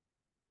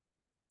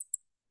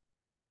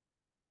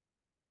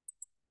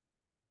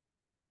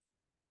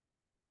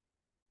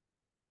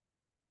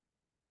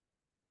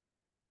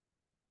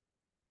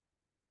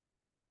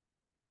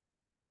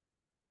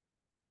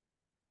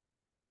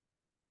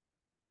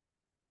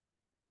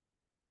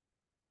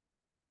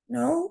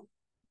 No?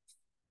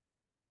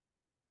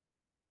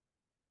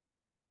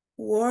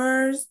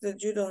 Words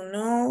that you don't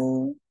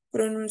know,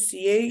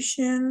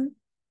 pronunciation.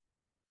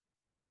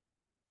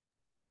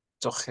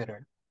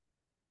 Together.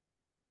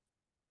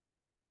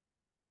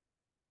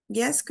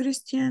 Yes,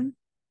 Christian.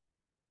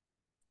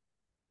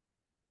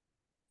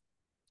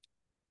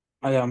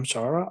 I am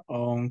Sarah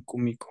on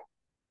Kumiko.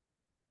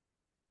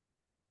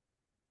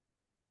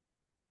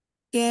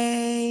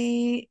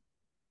 Okay.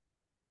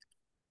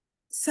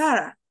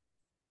 Sarah.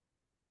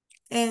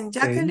 And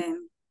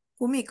Jacqueline,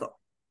 Kumiko.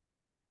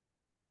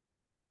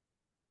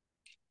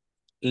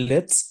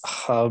 Let's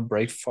have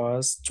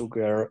breakfast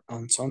together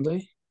on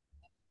Sunday.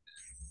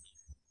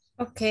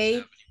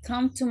 Okay,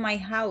 come to my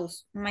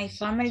house. My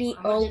family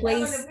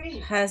always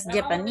has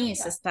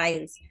Japanese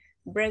styles.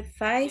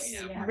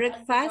 Breakfast,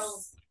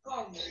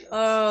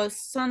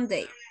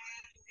 Sunday.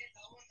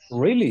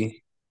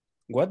 Really?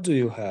 What do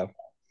you have?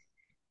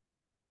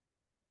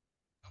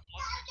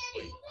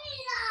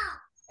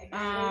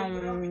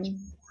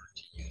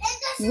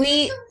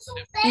 We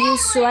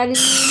usually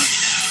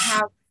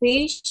have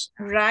fish,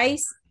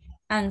 rice,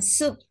 and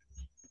soup.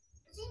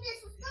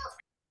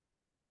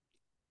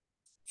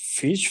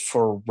 Fish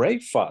for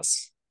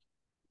breakfast.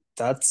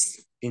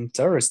 That's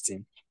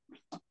interesting.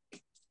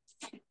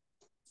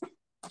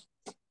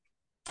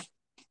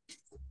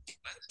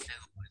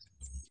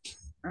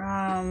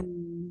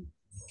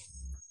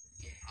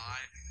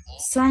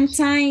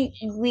 Sometimes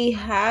we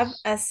have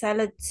a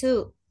salad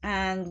too,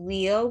 and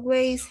we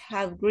always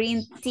have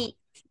green tea.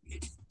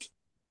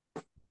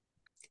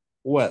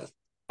 Well,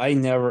 I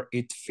never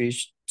eat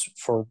fish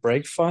for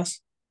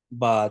breakfast,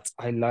 but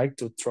I like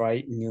to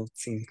try new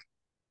things.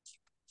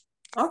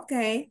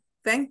 Okay,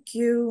 thank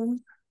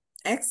you.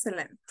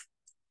 Excellent.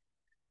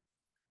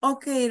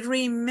 Okay,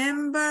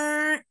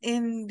 remember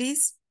in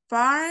this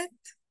part,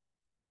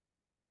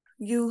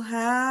 you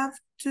have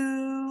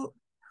to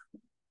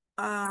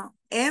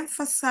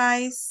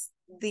emphasize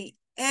the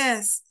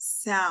S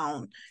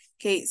sound.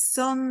 Okay,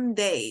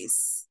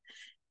 Sundays,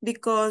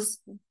 because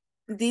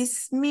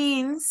this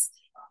means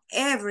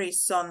every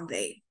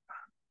Sunday.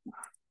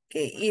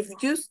 Okay,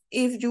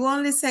 if you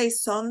only say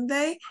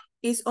Sunday,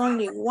 it's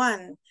only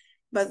one.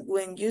 But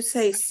when you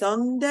say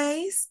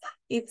Sundays,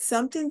 it's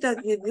something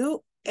that you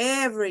do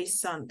every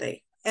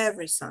Sunday,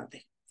 every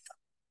Sunday.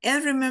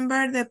 And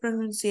remember the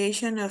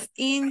pronunciation of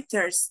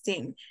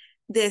interesting.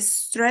 The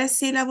stress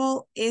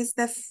syllable is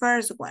the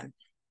first one.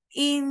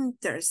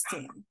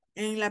 Interesting.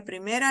 En la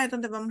primera es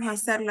donde vamos a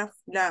hacer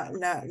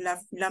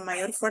la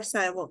mayor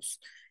fuerza de voz.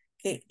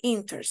 Okay,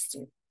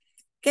 interesting.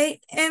 Okay,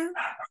 and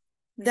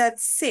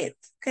that's it.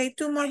 Okay,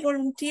 2 more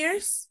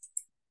volunteers.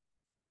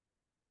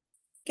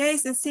 Okay,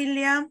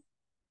 Cecilia.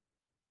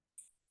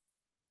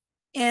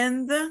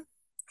 And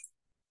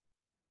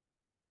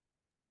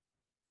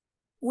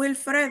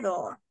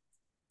Wilfredo.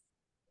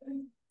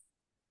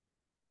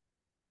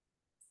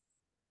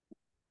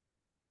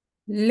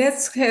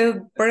 Let's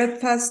have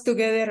breakfast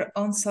together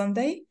on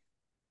Sunday.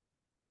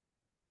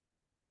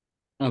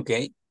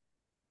 Okay.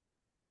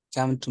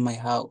 Come to my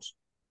house.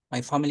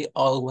 My family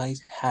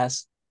always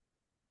has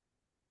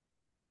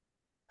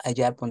a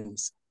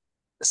Japanese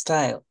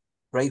style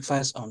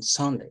breakfast on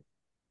Sunday.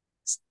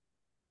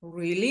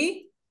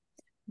 Really?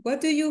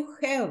 What do you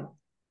have?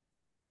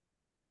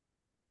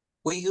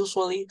 We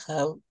usually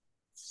have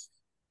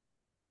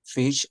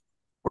fish,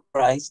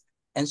 rice,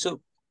 and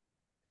soup.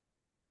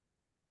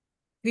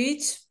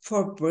 Fish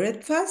for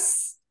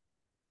breakfast?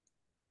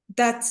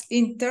 That's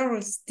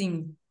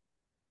interesting.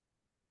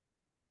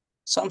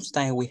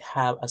 Sometimes we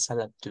have a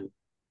salad too.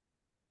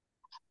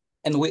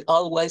 And we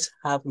always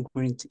have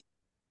green tea.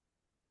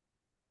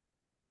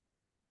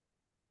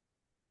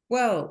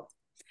 Well,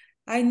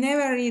 I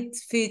never eat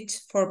fish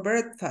for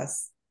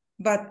breakfast,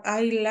 but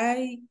I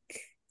like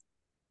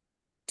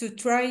to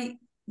try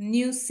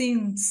new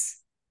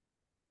things.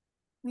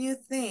 New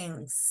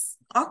things.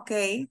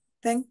 Okay,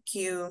 thank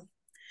you.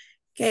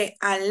 Okay,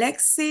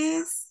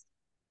 Alexis.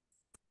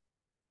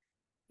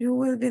 You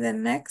will be the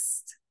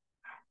next.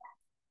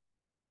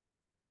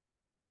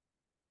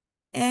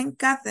 And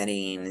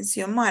Catherine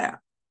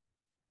Xiomara.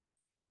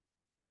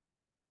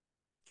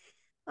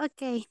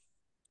 Okay.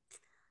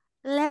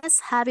 Let's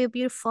have a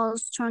beautiful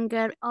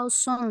stronger on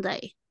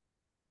Sunday.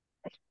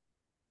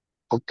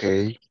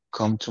 Okay,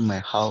 come to my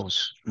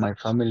house. My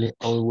family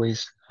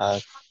always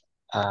has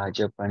a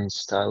Japanese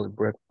style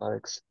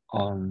breakfast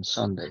on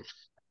Sunday.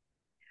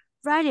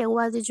 Friday,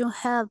 what did you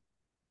have?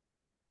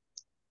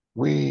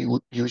 We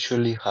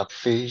usually have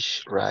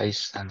fish,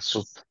 rice, and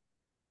soup.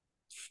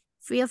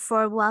 Feel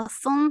for what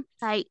fun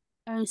type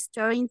and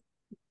story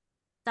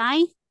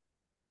time?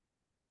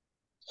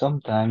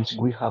 Sometimes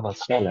we have a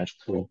salad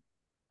too,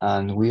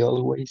 and we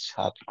always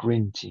have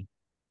green tea.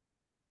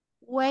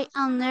 Wait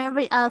and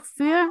never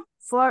fear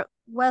for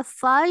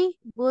Wi-Fi,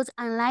 good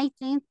and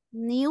lighting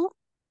new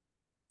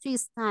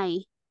this time.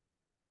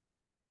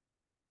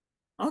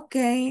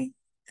 Okay,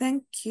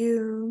 thank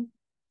you.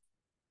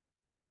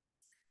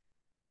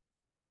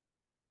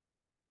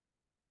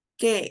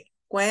 Okay,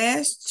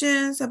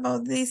 questions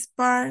about this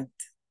part?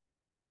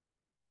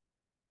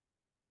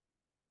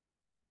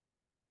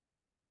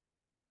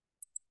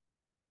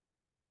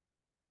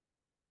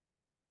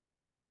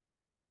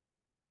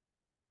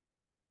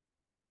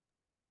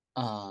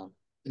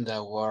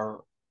 The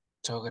word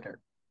together.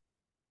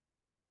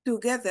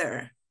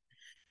 Together.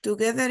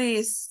 Together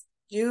is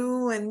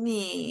you and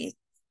me.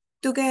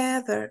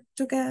 Together,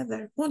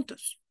 together,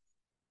 juntos.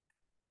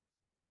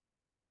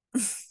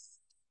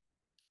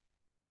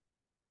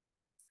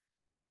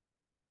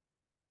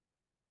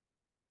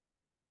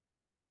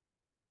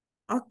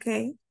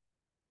 Okay.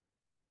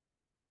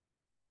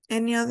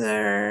 Any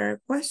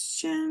other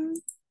question?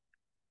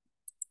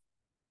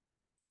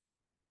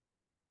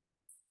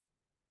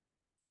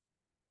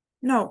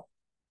 No.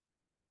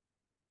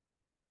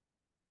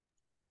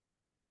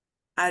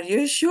 Are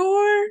you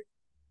sure?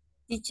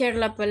 Teacher,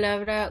 la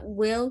palabra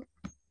will.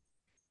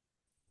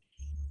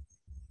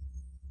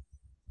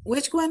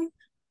 Which one?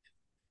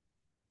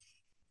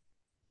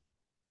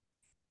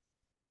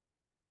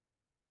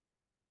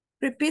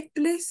 Repeat,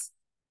 please.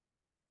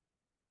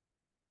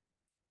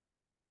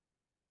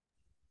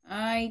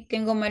 Ay,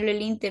 tengo malo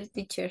el inter,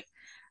 teacher.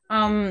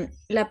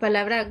 La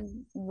palabra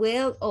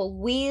will o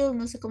will,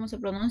 no sé cómo se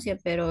pronuncia,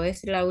 pero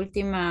es la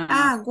última.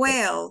 Ah,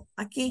 well,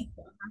 aquí.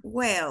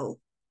 Well.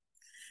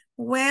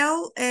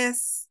 Well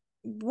es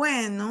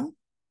bueno.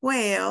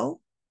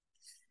 Well.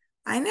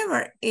 I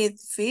never eat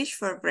fish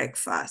for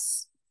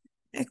breakfast.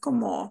 Es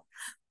como,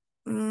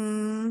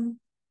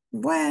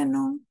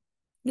 bueno.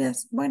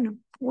 Yes, bueno.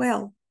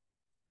 Well.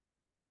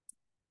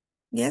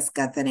 Yes,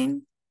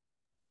 Catherine.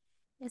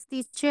 Yes,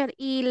 teacher.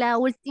 Y la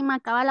última,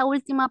 acaba la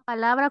última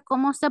palabra,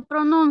 ¿cómo se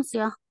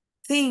pronuncia?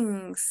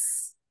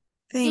 Things.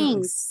 Things.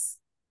 Things.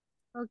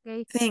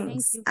 Okay, thank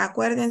Things. you.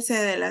 Acuérdense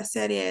de la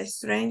serie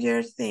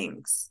Stranger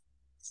Things.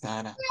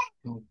 Sara,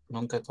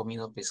 nunca he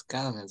comido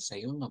pescado en el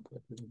desayuno,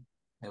 pero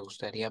me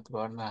gustaría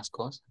probar las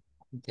cosas.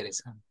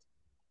 Interesante.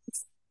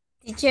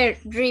 Teacher,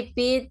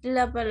 repeat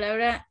la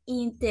palabra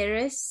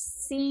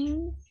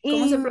interesting.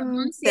 ¿Cómo se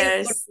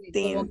pronuncia? Porque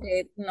como Interesting.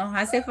 que nos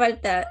hace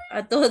falta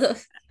a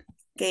todos.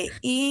 Ok,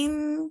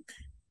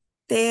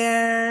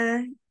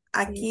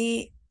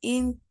 aquí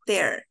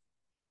inter.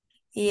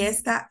 Y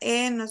esta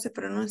E no se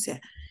pronuncia.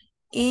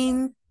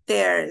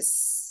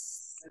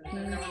 Inters.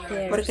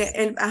 Porque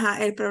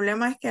el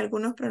problema es que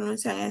algunos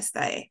pronuncian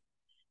esta E.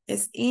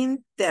 Es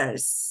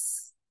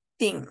interesting.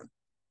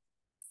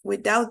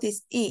 Without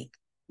this E.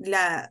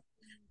 La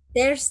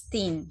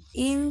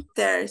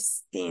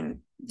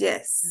interesting.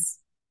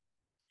 Yes.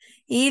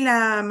 Y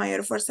la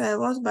mayor fuerza de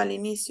voz va al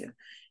inicio.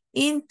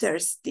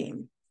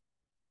 Interesting.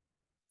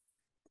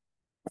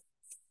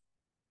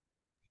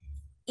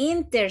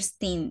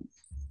 Interesting.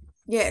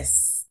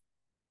 Yes.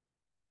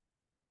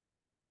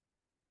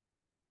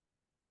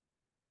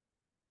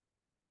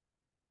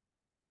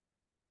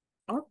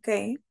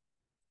 Okay.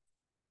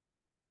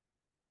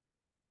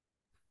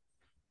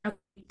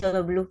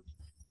 Todo blue.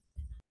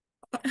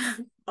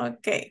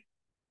 Okay.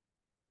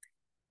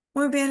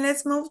 Muy bien,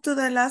 let's move to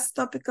the last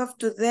topic of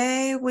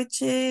today,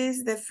 which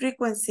is the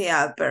frequency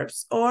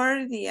adverbs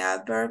or the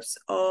adverbs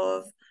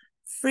of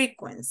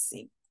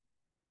frequency.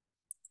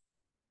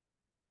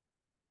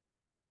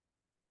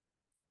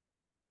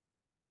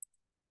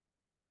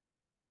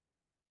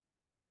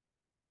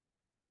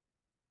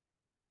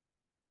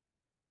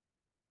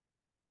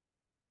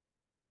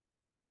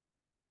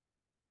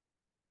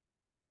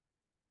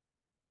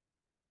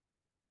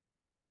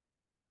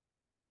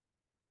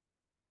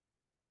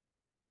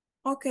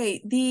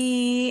 Okay,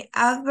 the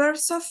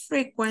adverbs of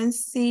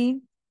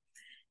frequency,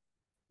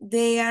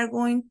 they are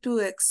going to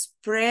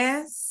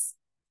express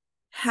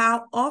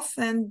how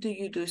often do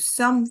you do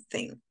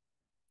something.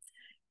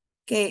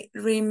 Okay,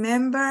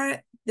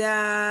 remember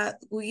that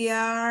we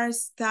are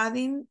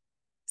studying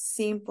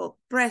simple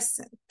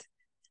present.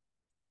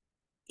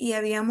 Y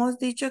habíamos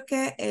dicho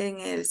que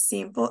en el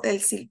simple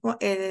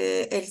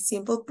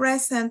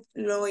present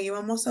lo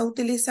íbamos a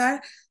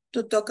utilizar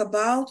to talk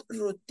about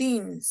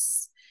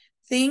routines,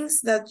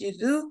 things that you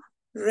do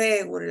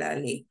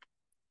regularly.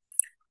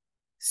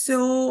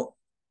 So,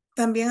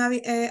 también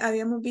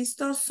habíamos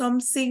visto some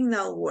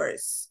signal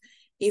words.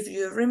 If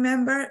you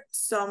remember,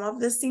 some of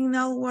the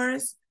signal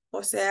words,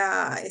 o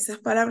sea, esas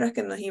palabras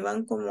que nos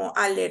iban como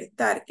a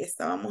alertar que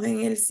estábamos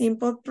en el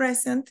simple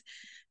present,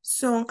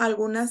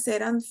 algunas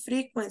eran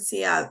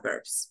frequency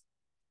adverbs.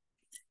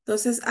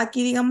 Entonces,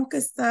 aquí digamos que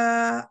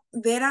está,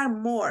 there are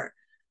more,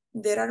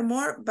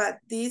 but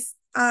these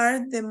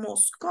are the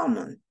most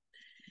common.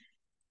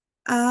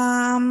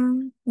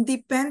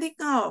 Depending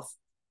of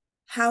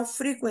how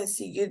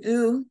frequency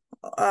you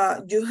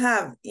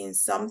have in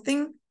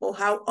something or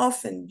how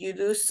often you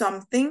do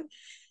something,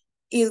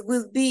 it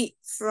will be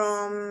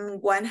from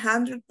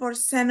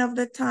 100% of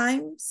the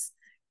times,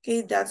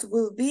 okay, that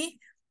will be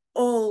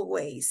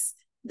always.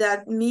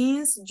 That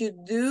means you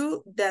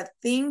do that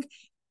thing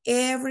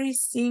every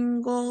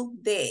single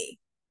day,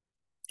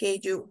 okay,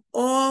 you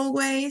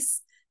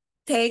always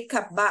take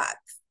a bath,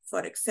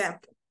 for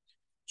example.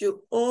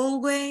 You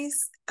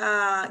always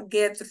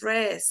get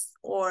rest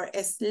or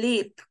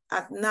sleep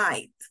at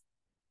night.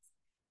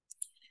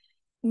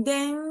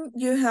 Then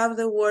you have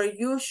the word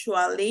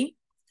usually,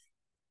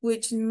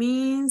 which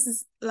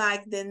means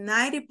like the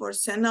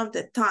 90% of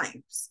the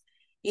times.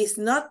 It's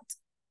not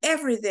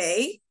every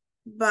day,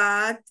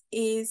 but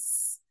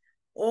it's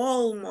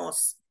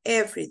almost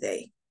every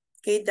day.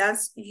 Okay,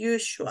 that's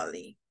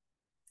usually.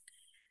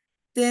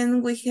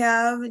 Then we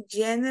have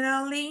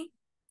generally,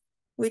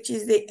 which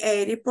is the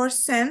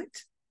 80%.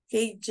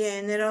 Okay,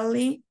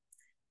 generally.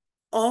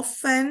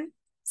 Often,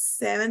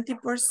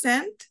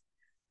 70%.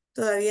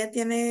 Todavía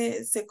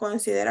se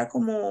considera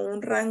como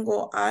un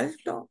rango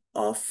alto.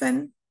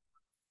 Often.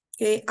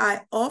 Okay,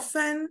 I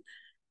often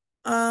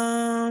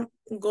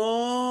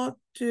go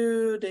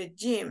to the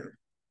gym.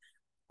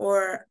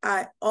 Or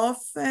I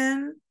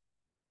often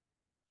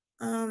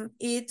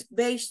eat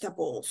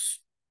vegetables.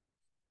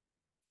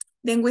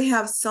 Then we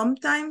have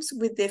sometimes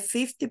with the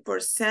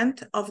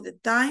 50% of the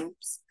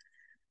times.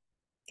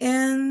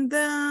 And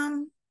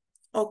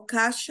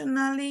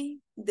occasionally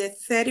the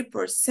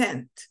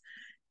 30%.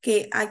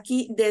 Que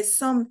aquí de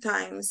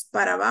sometimes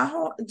para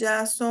abajo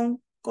ya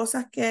son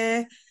cosas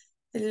que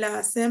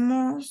las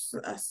hacemos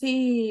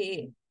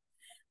así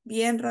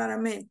bien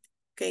raramente.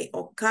 Okay,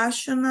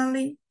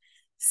 occasionally,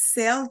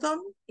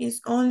 seldom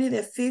is only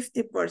the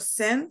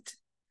 50%,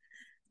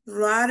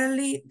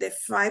 rarely the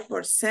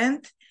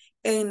 5%,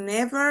 and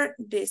never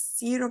the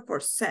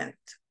 0%.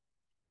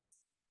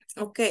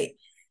 Okay,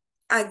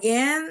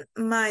 again,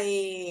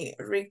 my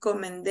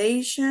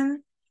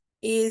recommendation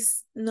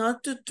is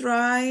not to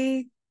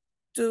try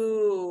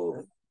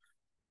to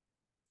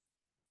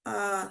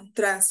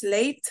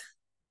translate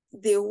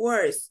the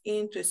words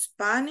into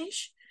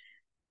Spanish,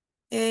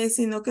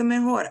 sino que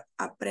mejor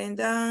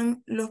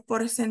aprendan los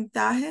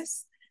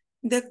porcentajes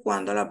de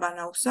cuándo las van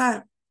a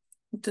usar.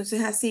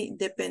 Entonces así,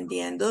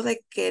 dependiendo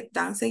de qué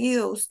tan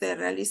seguido usted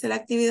realice la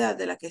actividad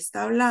de la que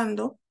está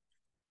hablando,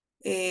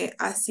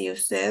 así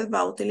usted va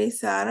a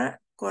utilizar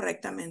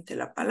correctamente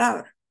la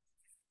palabra.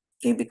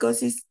 Okay,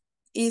 because it's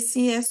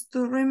easiest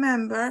to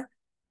remember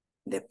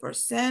the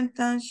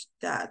percentage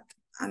that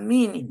I'm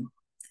meaning.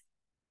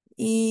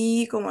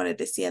 Y como les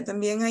decía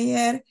también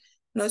ayer,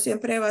 no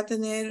siempre va a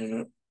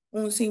tener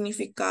un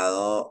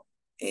significado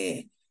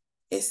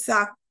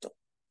exacto.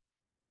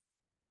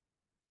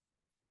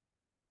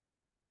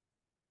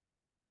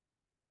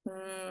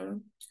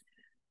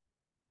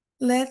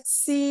 Let's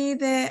see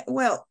the,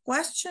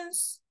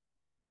 questions.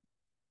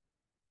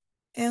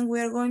 And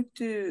we're going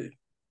to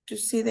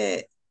see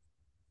the...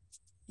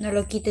 No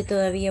lo quite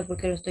todavía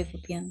porque lo estoy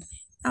copiando.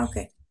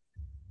 Okay.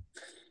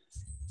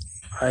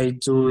 I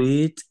do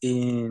it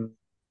in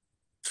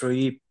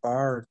 3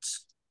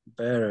 parts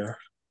better.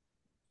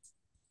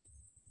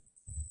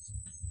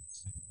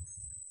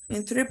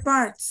 In 3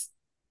 parts.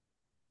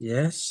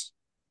 Yes.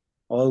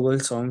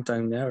 Always,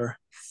 sometime, never.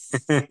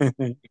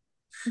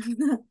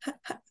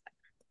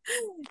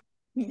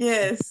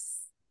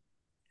 Yes.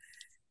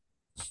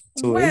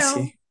 Too Well,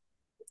 easy.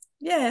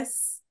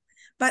 yes.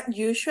 But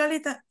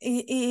usually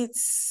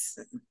it's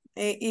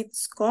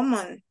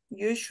common,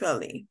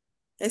 usually.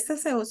 Esta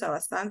se usa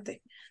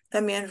bastante.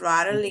 También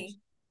rarely.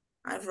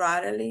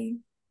 Rarely.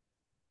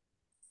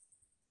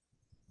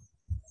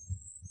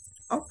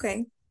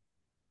 Okay.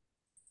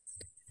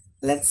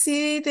 Let's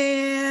see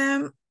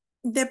the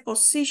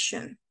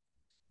position.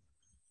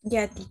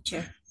 Yeah,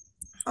 teacher.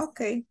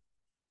 Okay.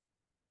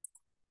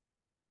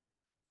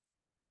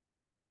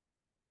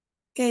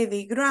 Okay,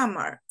 the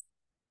grammar.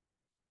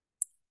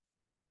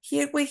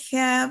 Here we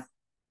have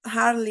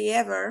hardly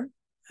ever,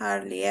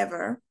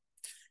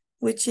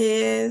 which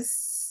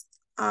is,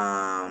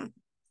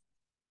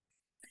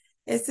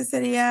 este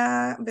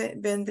sería,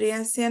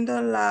 vendría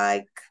siendo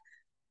like,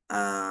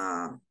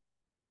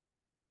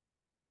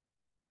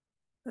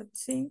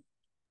 let's see,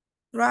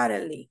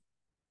 rarely.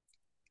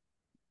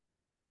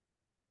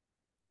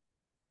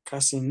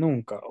 Casi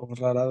nunca o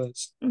rara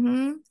vez.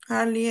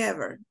 Hardly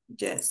ever,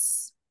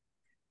 yes.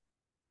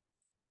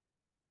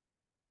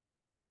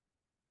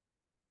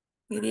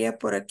 Iría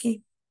por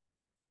aquí.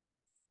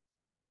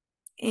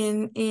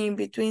 In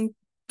between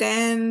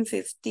 10,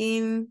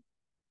 15.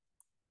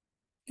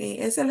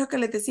 Eso es lo que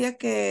les decía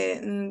que,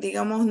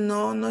 digamos,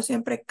 no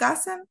siempre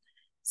casan,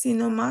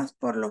 sino más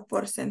por los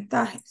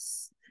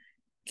porcentajes.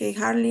 Que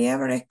hardly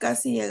ever es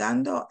casi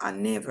llegando a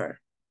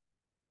never.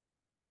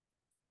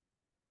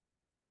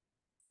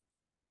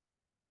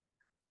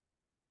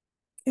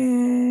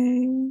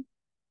 Okay.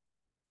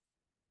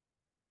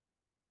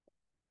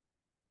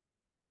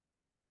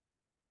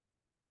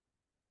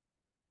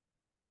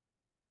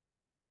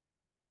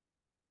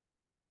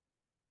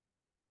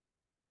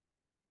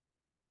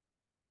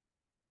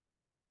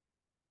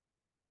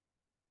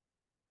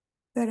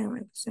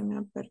 Espérenme, que se me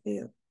ha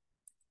perdido.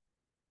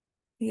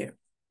 Here.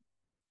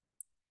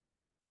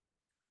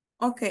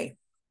 Okay.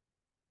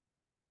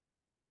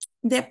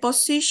 The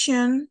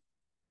position,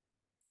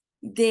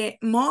 the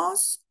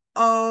most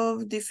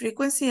of the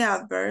frequency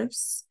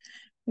adverbs,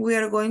 we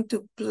are going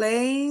to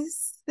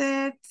place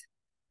it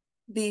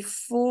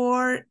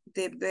before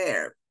the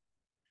verb.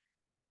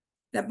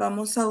 Las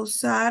vamos a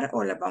usar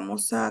o las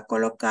vamos a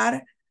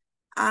colocar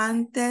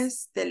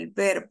antes del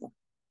verbo.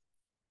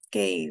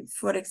 Okay,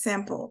 for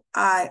example,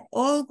 I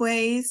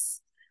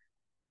always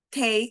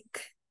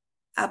take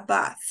a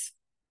bath.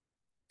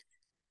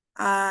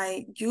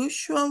 I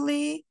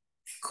usually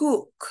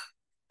cook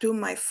to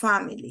my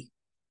family.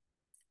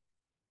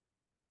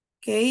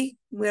 Okay,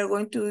 we are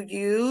going to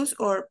use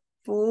or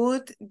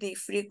put the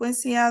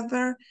frequency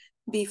adverb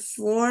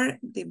before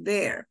the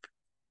verb.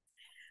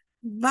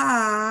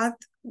 But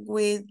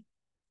with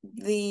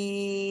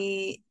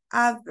the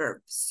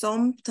adverb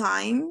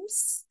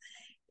sometimes,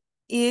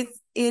 it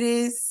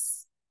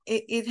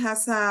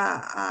has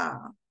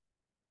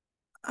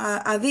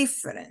a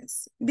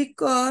difference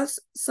because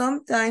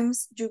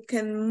sometimes you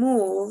can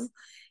move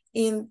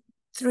in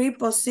 3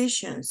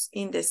 positions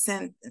in the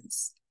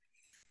sentence.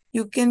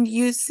 You can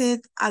use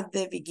it at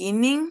the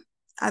beginning,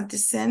 at the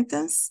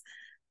sentence.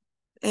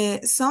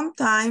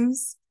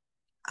 Sometimes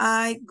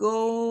I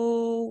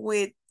go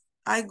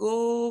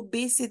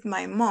visit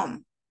my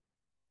mom.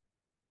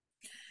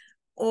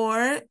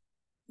 Or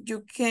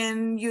you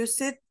can use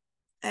it,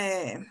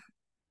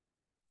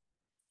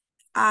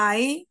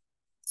 I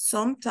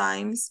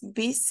sometimes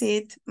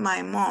visit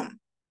my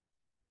mom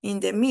in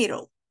the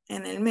middle,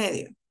 en el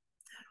medio.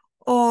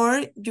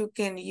 Or you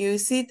can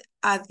use it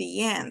at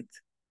the end.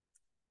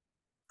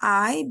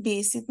 I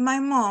visit my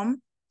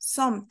mom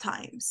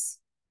sometimes.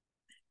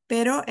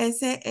 Pero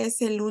ese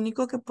es el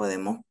único que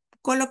podemos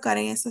colocar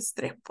en esas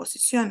 3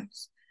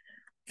 posiciones.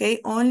 Okay,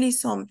 only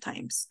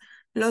sometimes.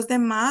 Los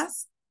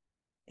demás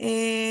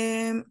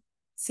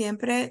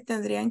siempre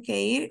tendrían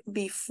que ir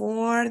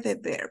before the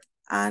verb,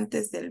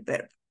 antes del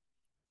verbo.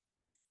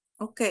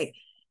 Okay,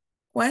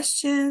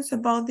 questions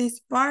about this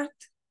part?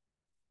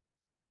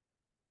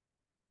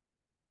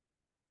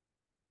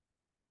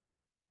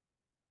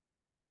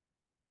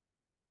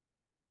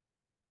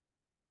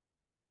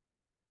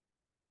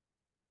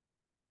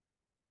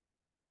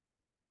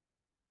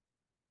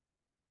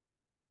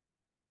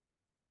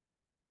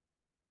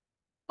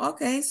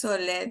 Okay, so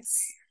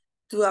let's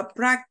do a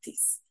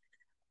practice.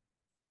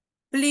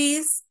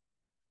 Please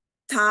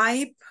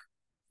type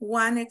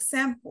one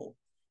example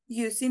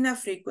using a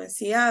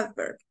frequency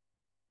adverb.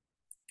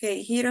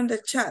 Okay, here on the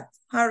chat,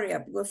 hurry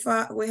up,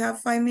 we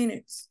have 5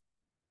 minutes.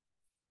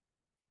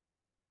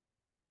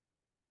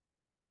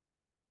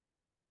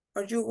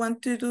 Or you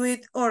want to do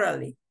it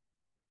orally?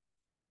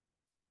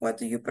 What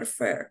do you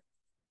prefer?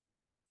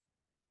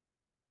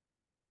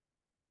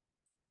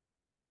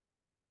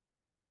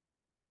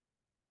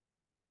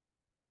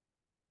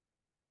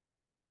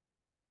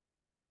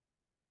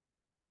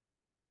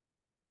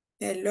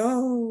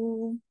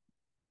 Hello.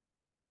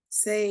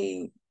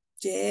 Say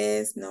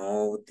yes,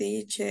 no,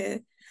 teacher.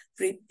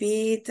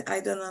 repeat, I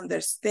don't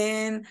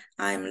understand,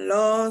 I'm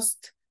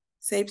lost.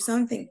 Say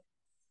something.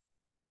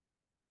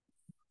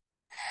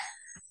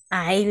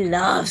 I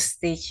lost,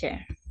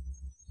 teacher.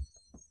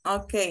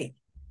 Okay.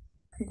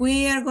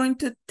 We are going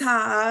to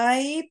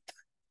type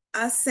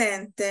a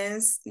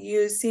sentence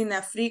using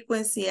a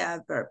frequency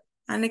adverb.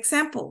 An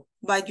example,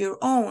 but your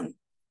own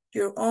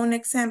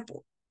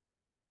example.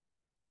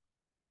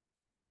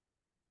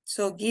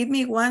 So give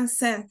me one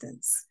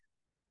sentence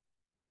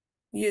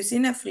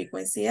using a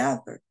frequency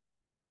adverb.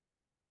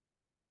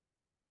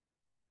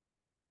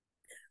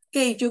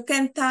 Okay, you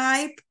can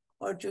type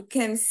or you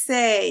can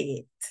say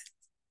it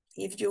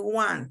if you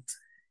want.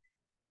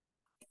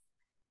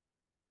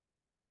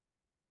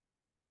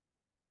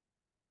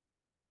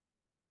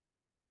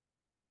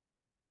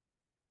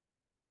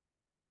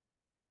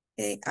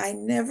 Okay, I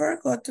never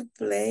got to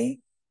play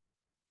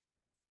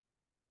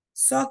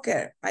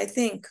soccer, I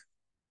think.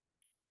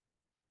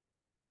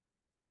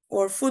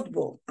 Or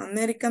football,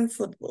 American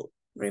football.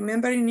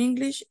 Remember in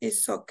English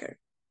is soccer.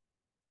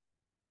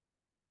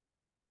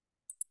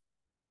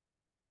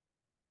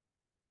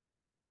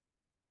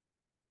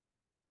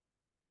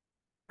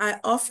 I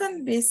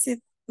often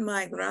visit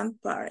my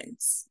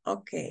grandparents.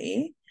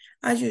 Okay.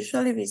 I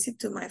usually visit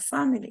to my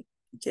family.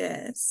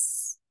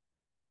 Yes.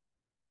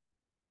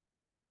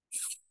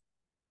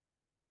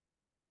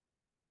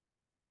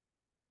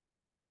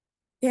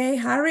 Okay,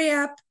 hurry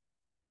up.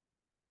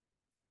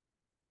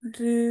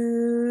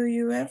 Do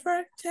you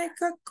ever take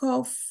a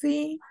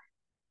coffee?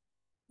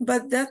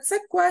 But that's a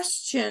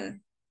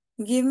question.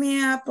 Give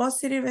me a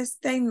positive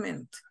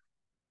statement.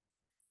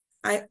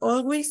 I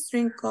always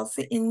drink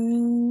coffee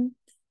in...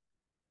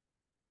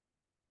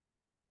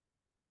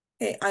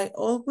 Okay, I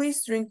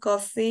always drink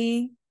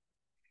coffee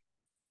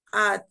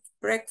at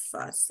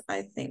breakfast,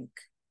 I think,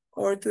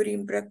 or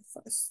during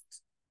breakfast.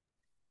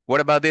 What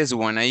about this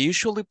one? I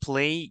usually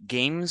play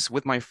games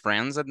with my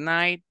friends at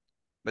night,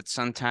 but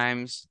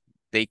sometimes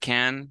they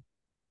can,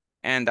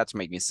 and that's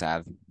make me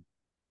sad.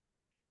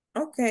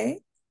 Okay.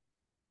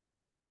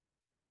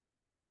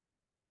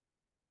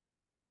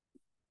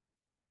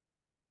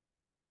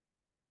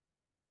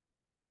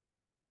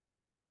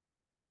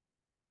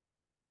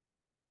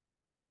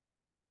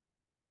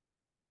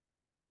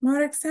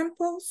 More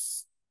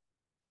examples?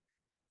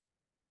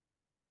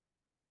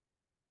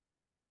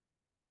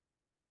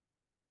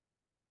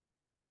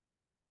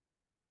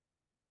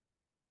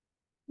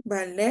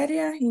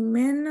 Valeria,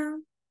 Jimena.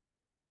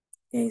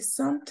 Okay,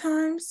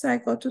 sometimes I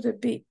go to the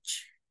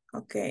beach.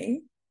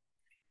 Okay.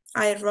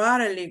 I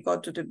rarely go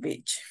to the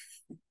beach.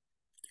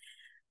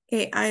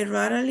 Okay, I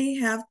rarely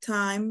have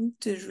time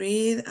to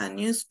read a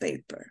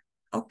newspaper.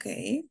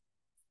 Okay.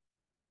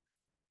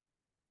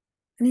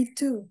 Me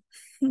too.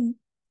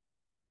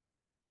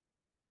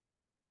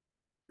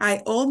 I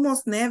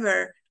almost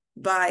never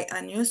buy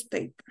a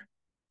newspaper.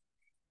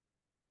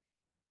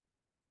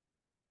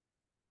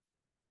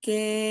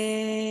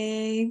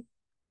 Okay.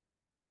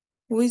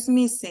 Who is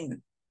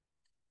missing?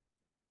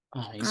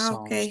 I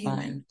Okay,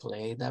 sometimes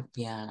play the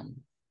piano.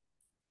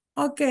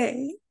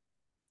 Okay.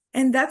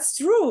 And that's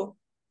true.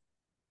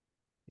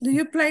 Do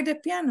you play the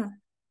piano?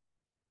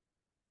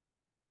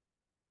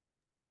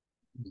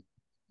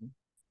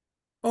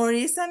 Or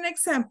is an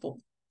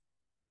example?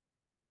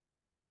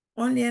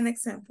 Only an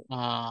example.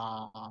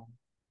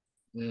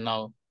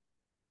 No.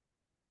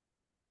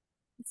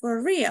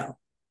 For real?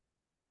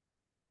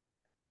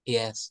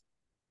 Yes.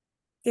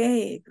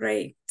 Okay,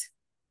 great.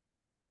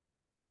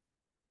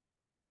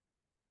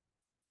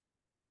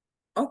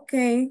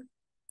 Okay.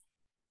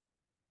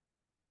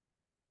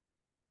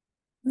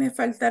 Me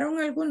faltaron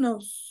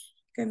algunos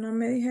que no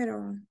me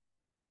dijeron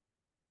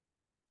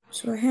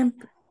su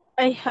ejemplo.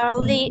 I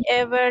hardly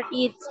ever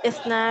eat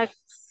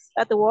snacks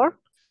at work.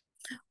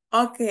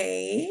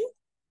 Okay.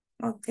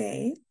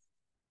 Okay.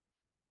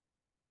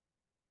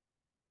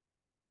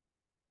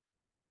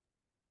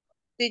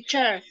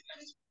 Teacher.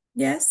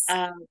 Yes.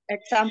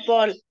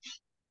 Example,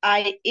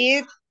 I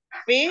eat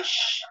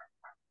fish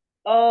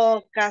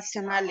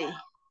occasionally.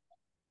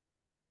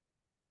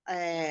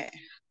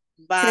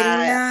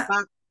 Sería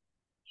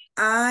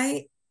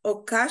I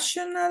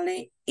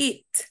occasionally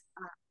eat.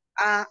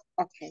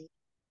 Okay.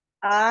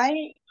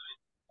 I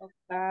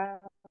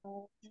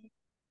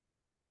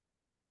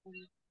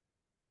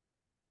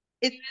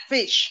eat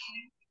fish.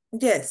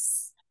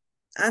 Yes.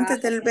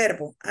 Antes del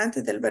verbo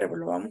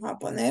lo vamos a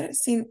poner.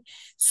 Sin,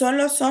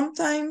 solo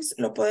sometimes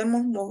lo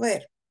podemos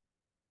mover.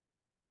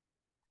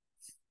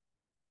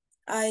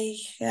 I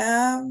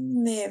have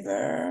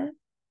never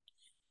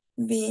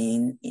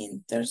been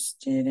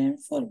interested in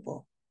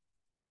football.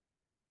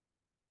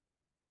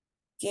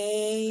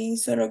 Ok,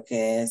 solo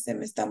que se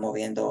me está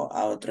moviendo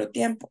a otro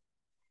tiempo.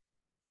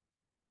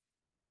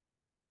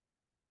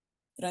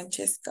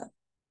 Francesca.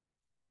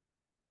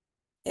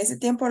 Ese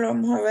tiempo lo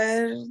vamos a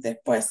ver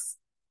después.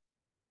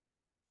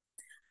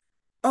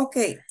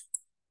 Okay.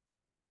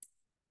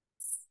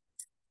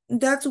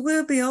 That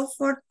will be all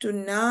for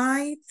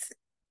tonight.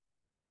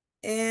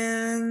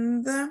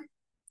 And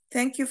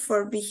thank you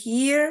for being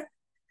here.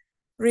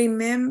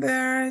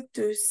 Remember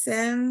to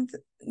send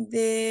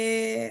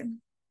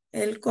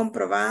el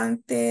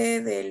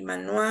comprobante del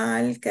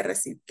manual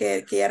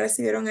que ya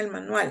recibieron el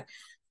manual.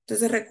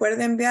 Entonces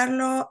recuerden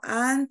enviarlo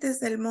antes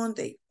del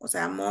Monday. O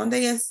sea,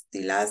 Monday es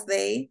the last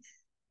day,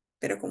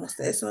 pero como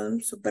ustedes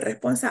son súper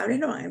responsables,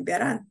 lo van a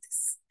enviar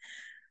antes.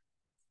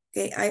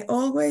 Okay, I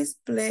always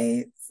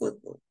play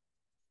football.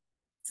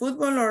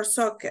 Football or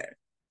soccer.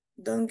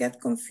 Don't get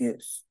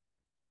confused.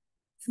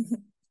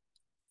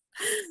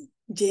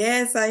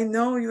 Yes, I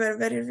know you are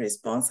very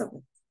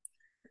responsible.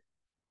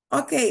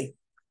 Okay,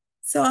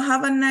 so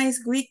have a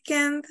nice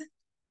weekend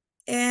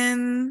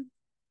and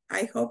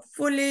I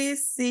hopefully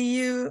see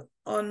you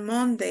on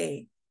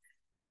Monday.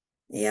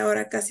 Y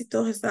ahora casi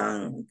todos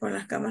están con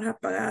las cámaras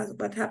apagadas.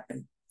 What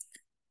happened?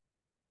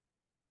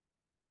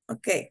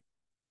 Okay.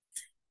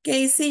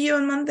 Okay, see you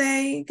on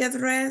Monday. Get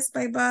rest.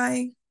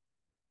 Bye-bye.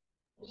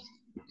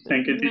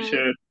 Thank you,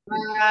 teacher.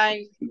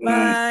 Bye.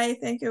 Bye.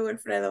 Thank you,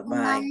 Wilfredo.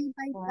 Bye.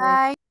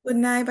 Bye. Good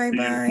night. See you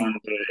Bye-bye.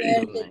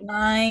 Monday. Good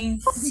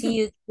night. See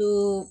you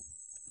too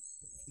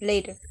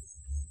later.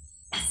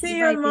 See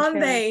you on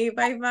Monday.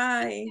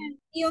 Bye-bye.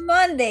 See you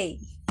Monday.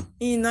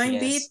 Y no Yes.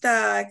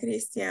 invita,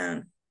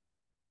 Cristian.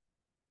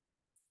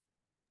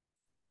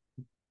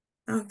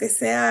 Aunque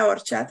sea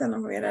horchata,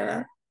 nos hubiera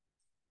dado.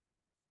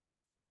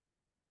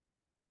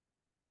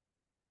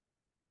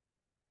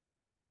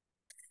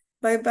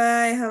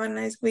 Bye-bye. Have a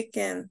nice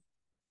weekend.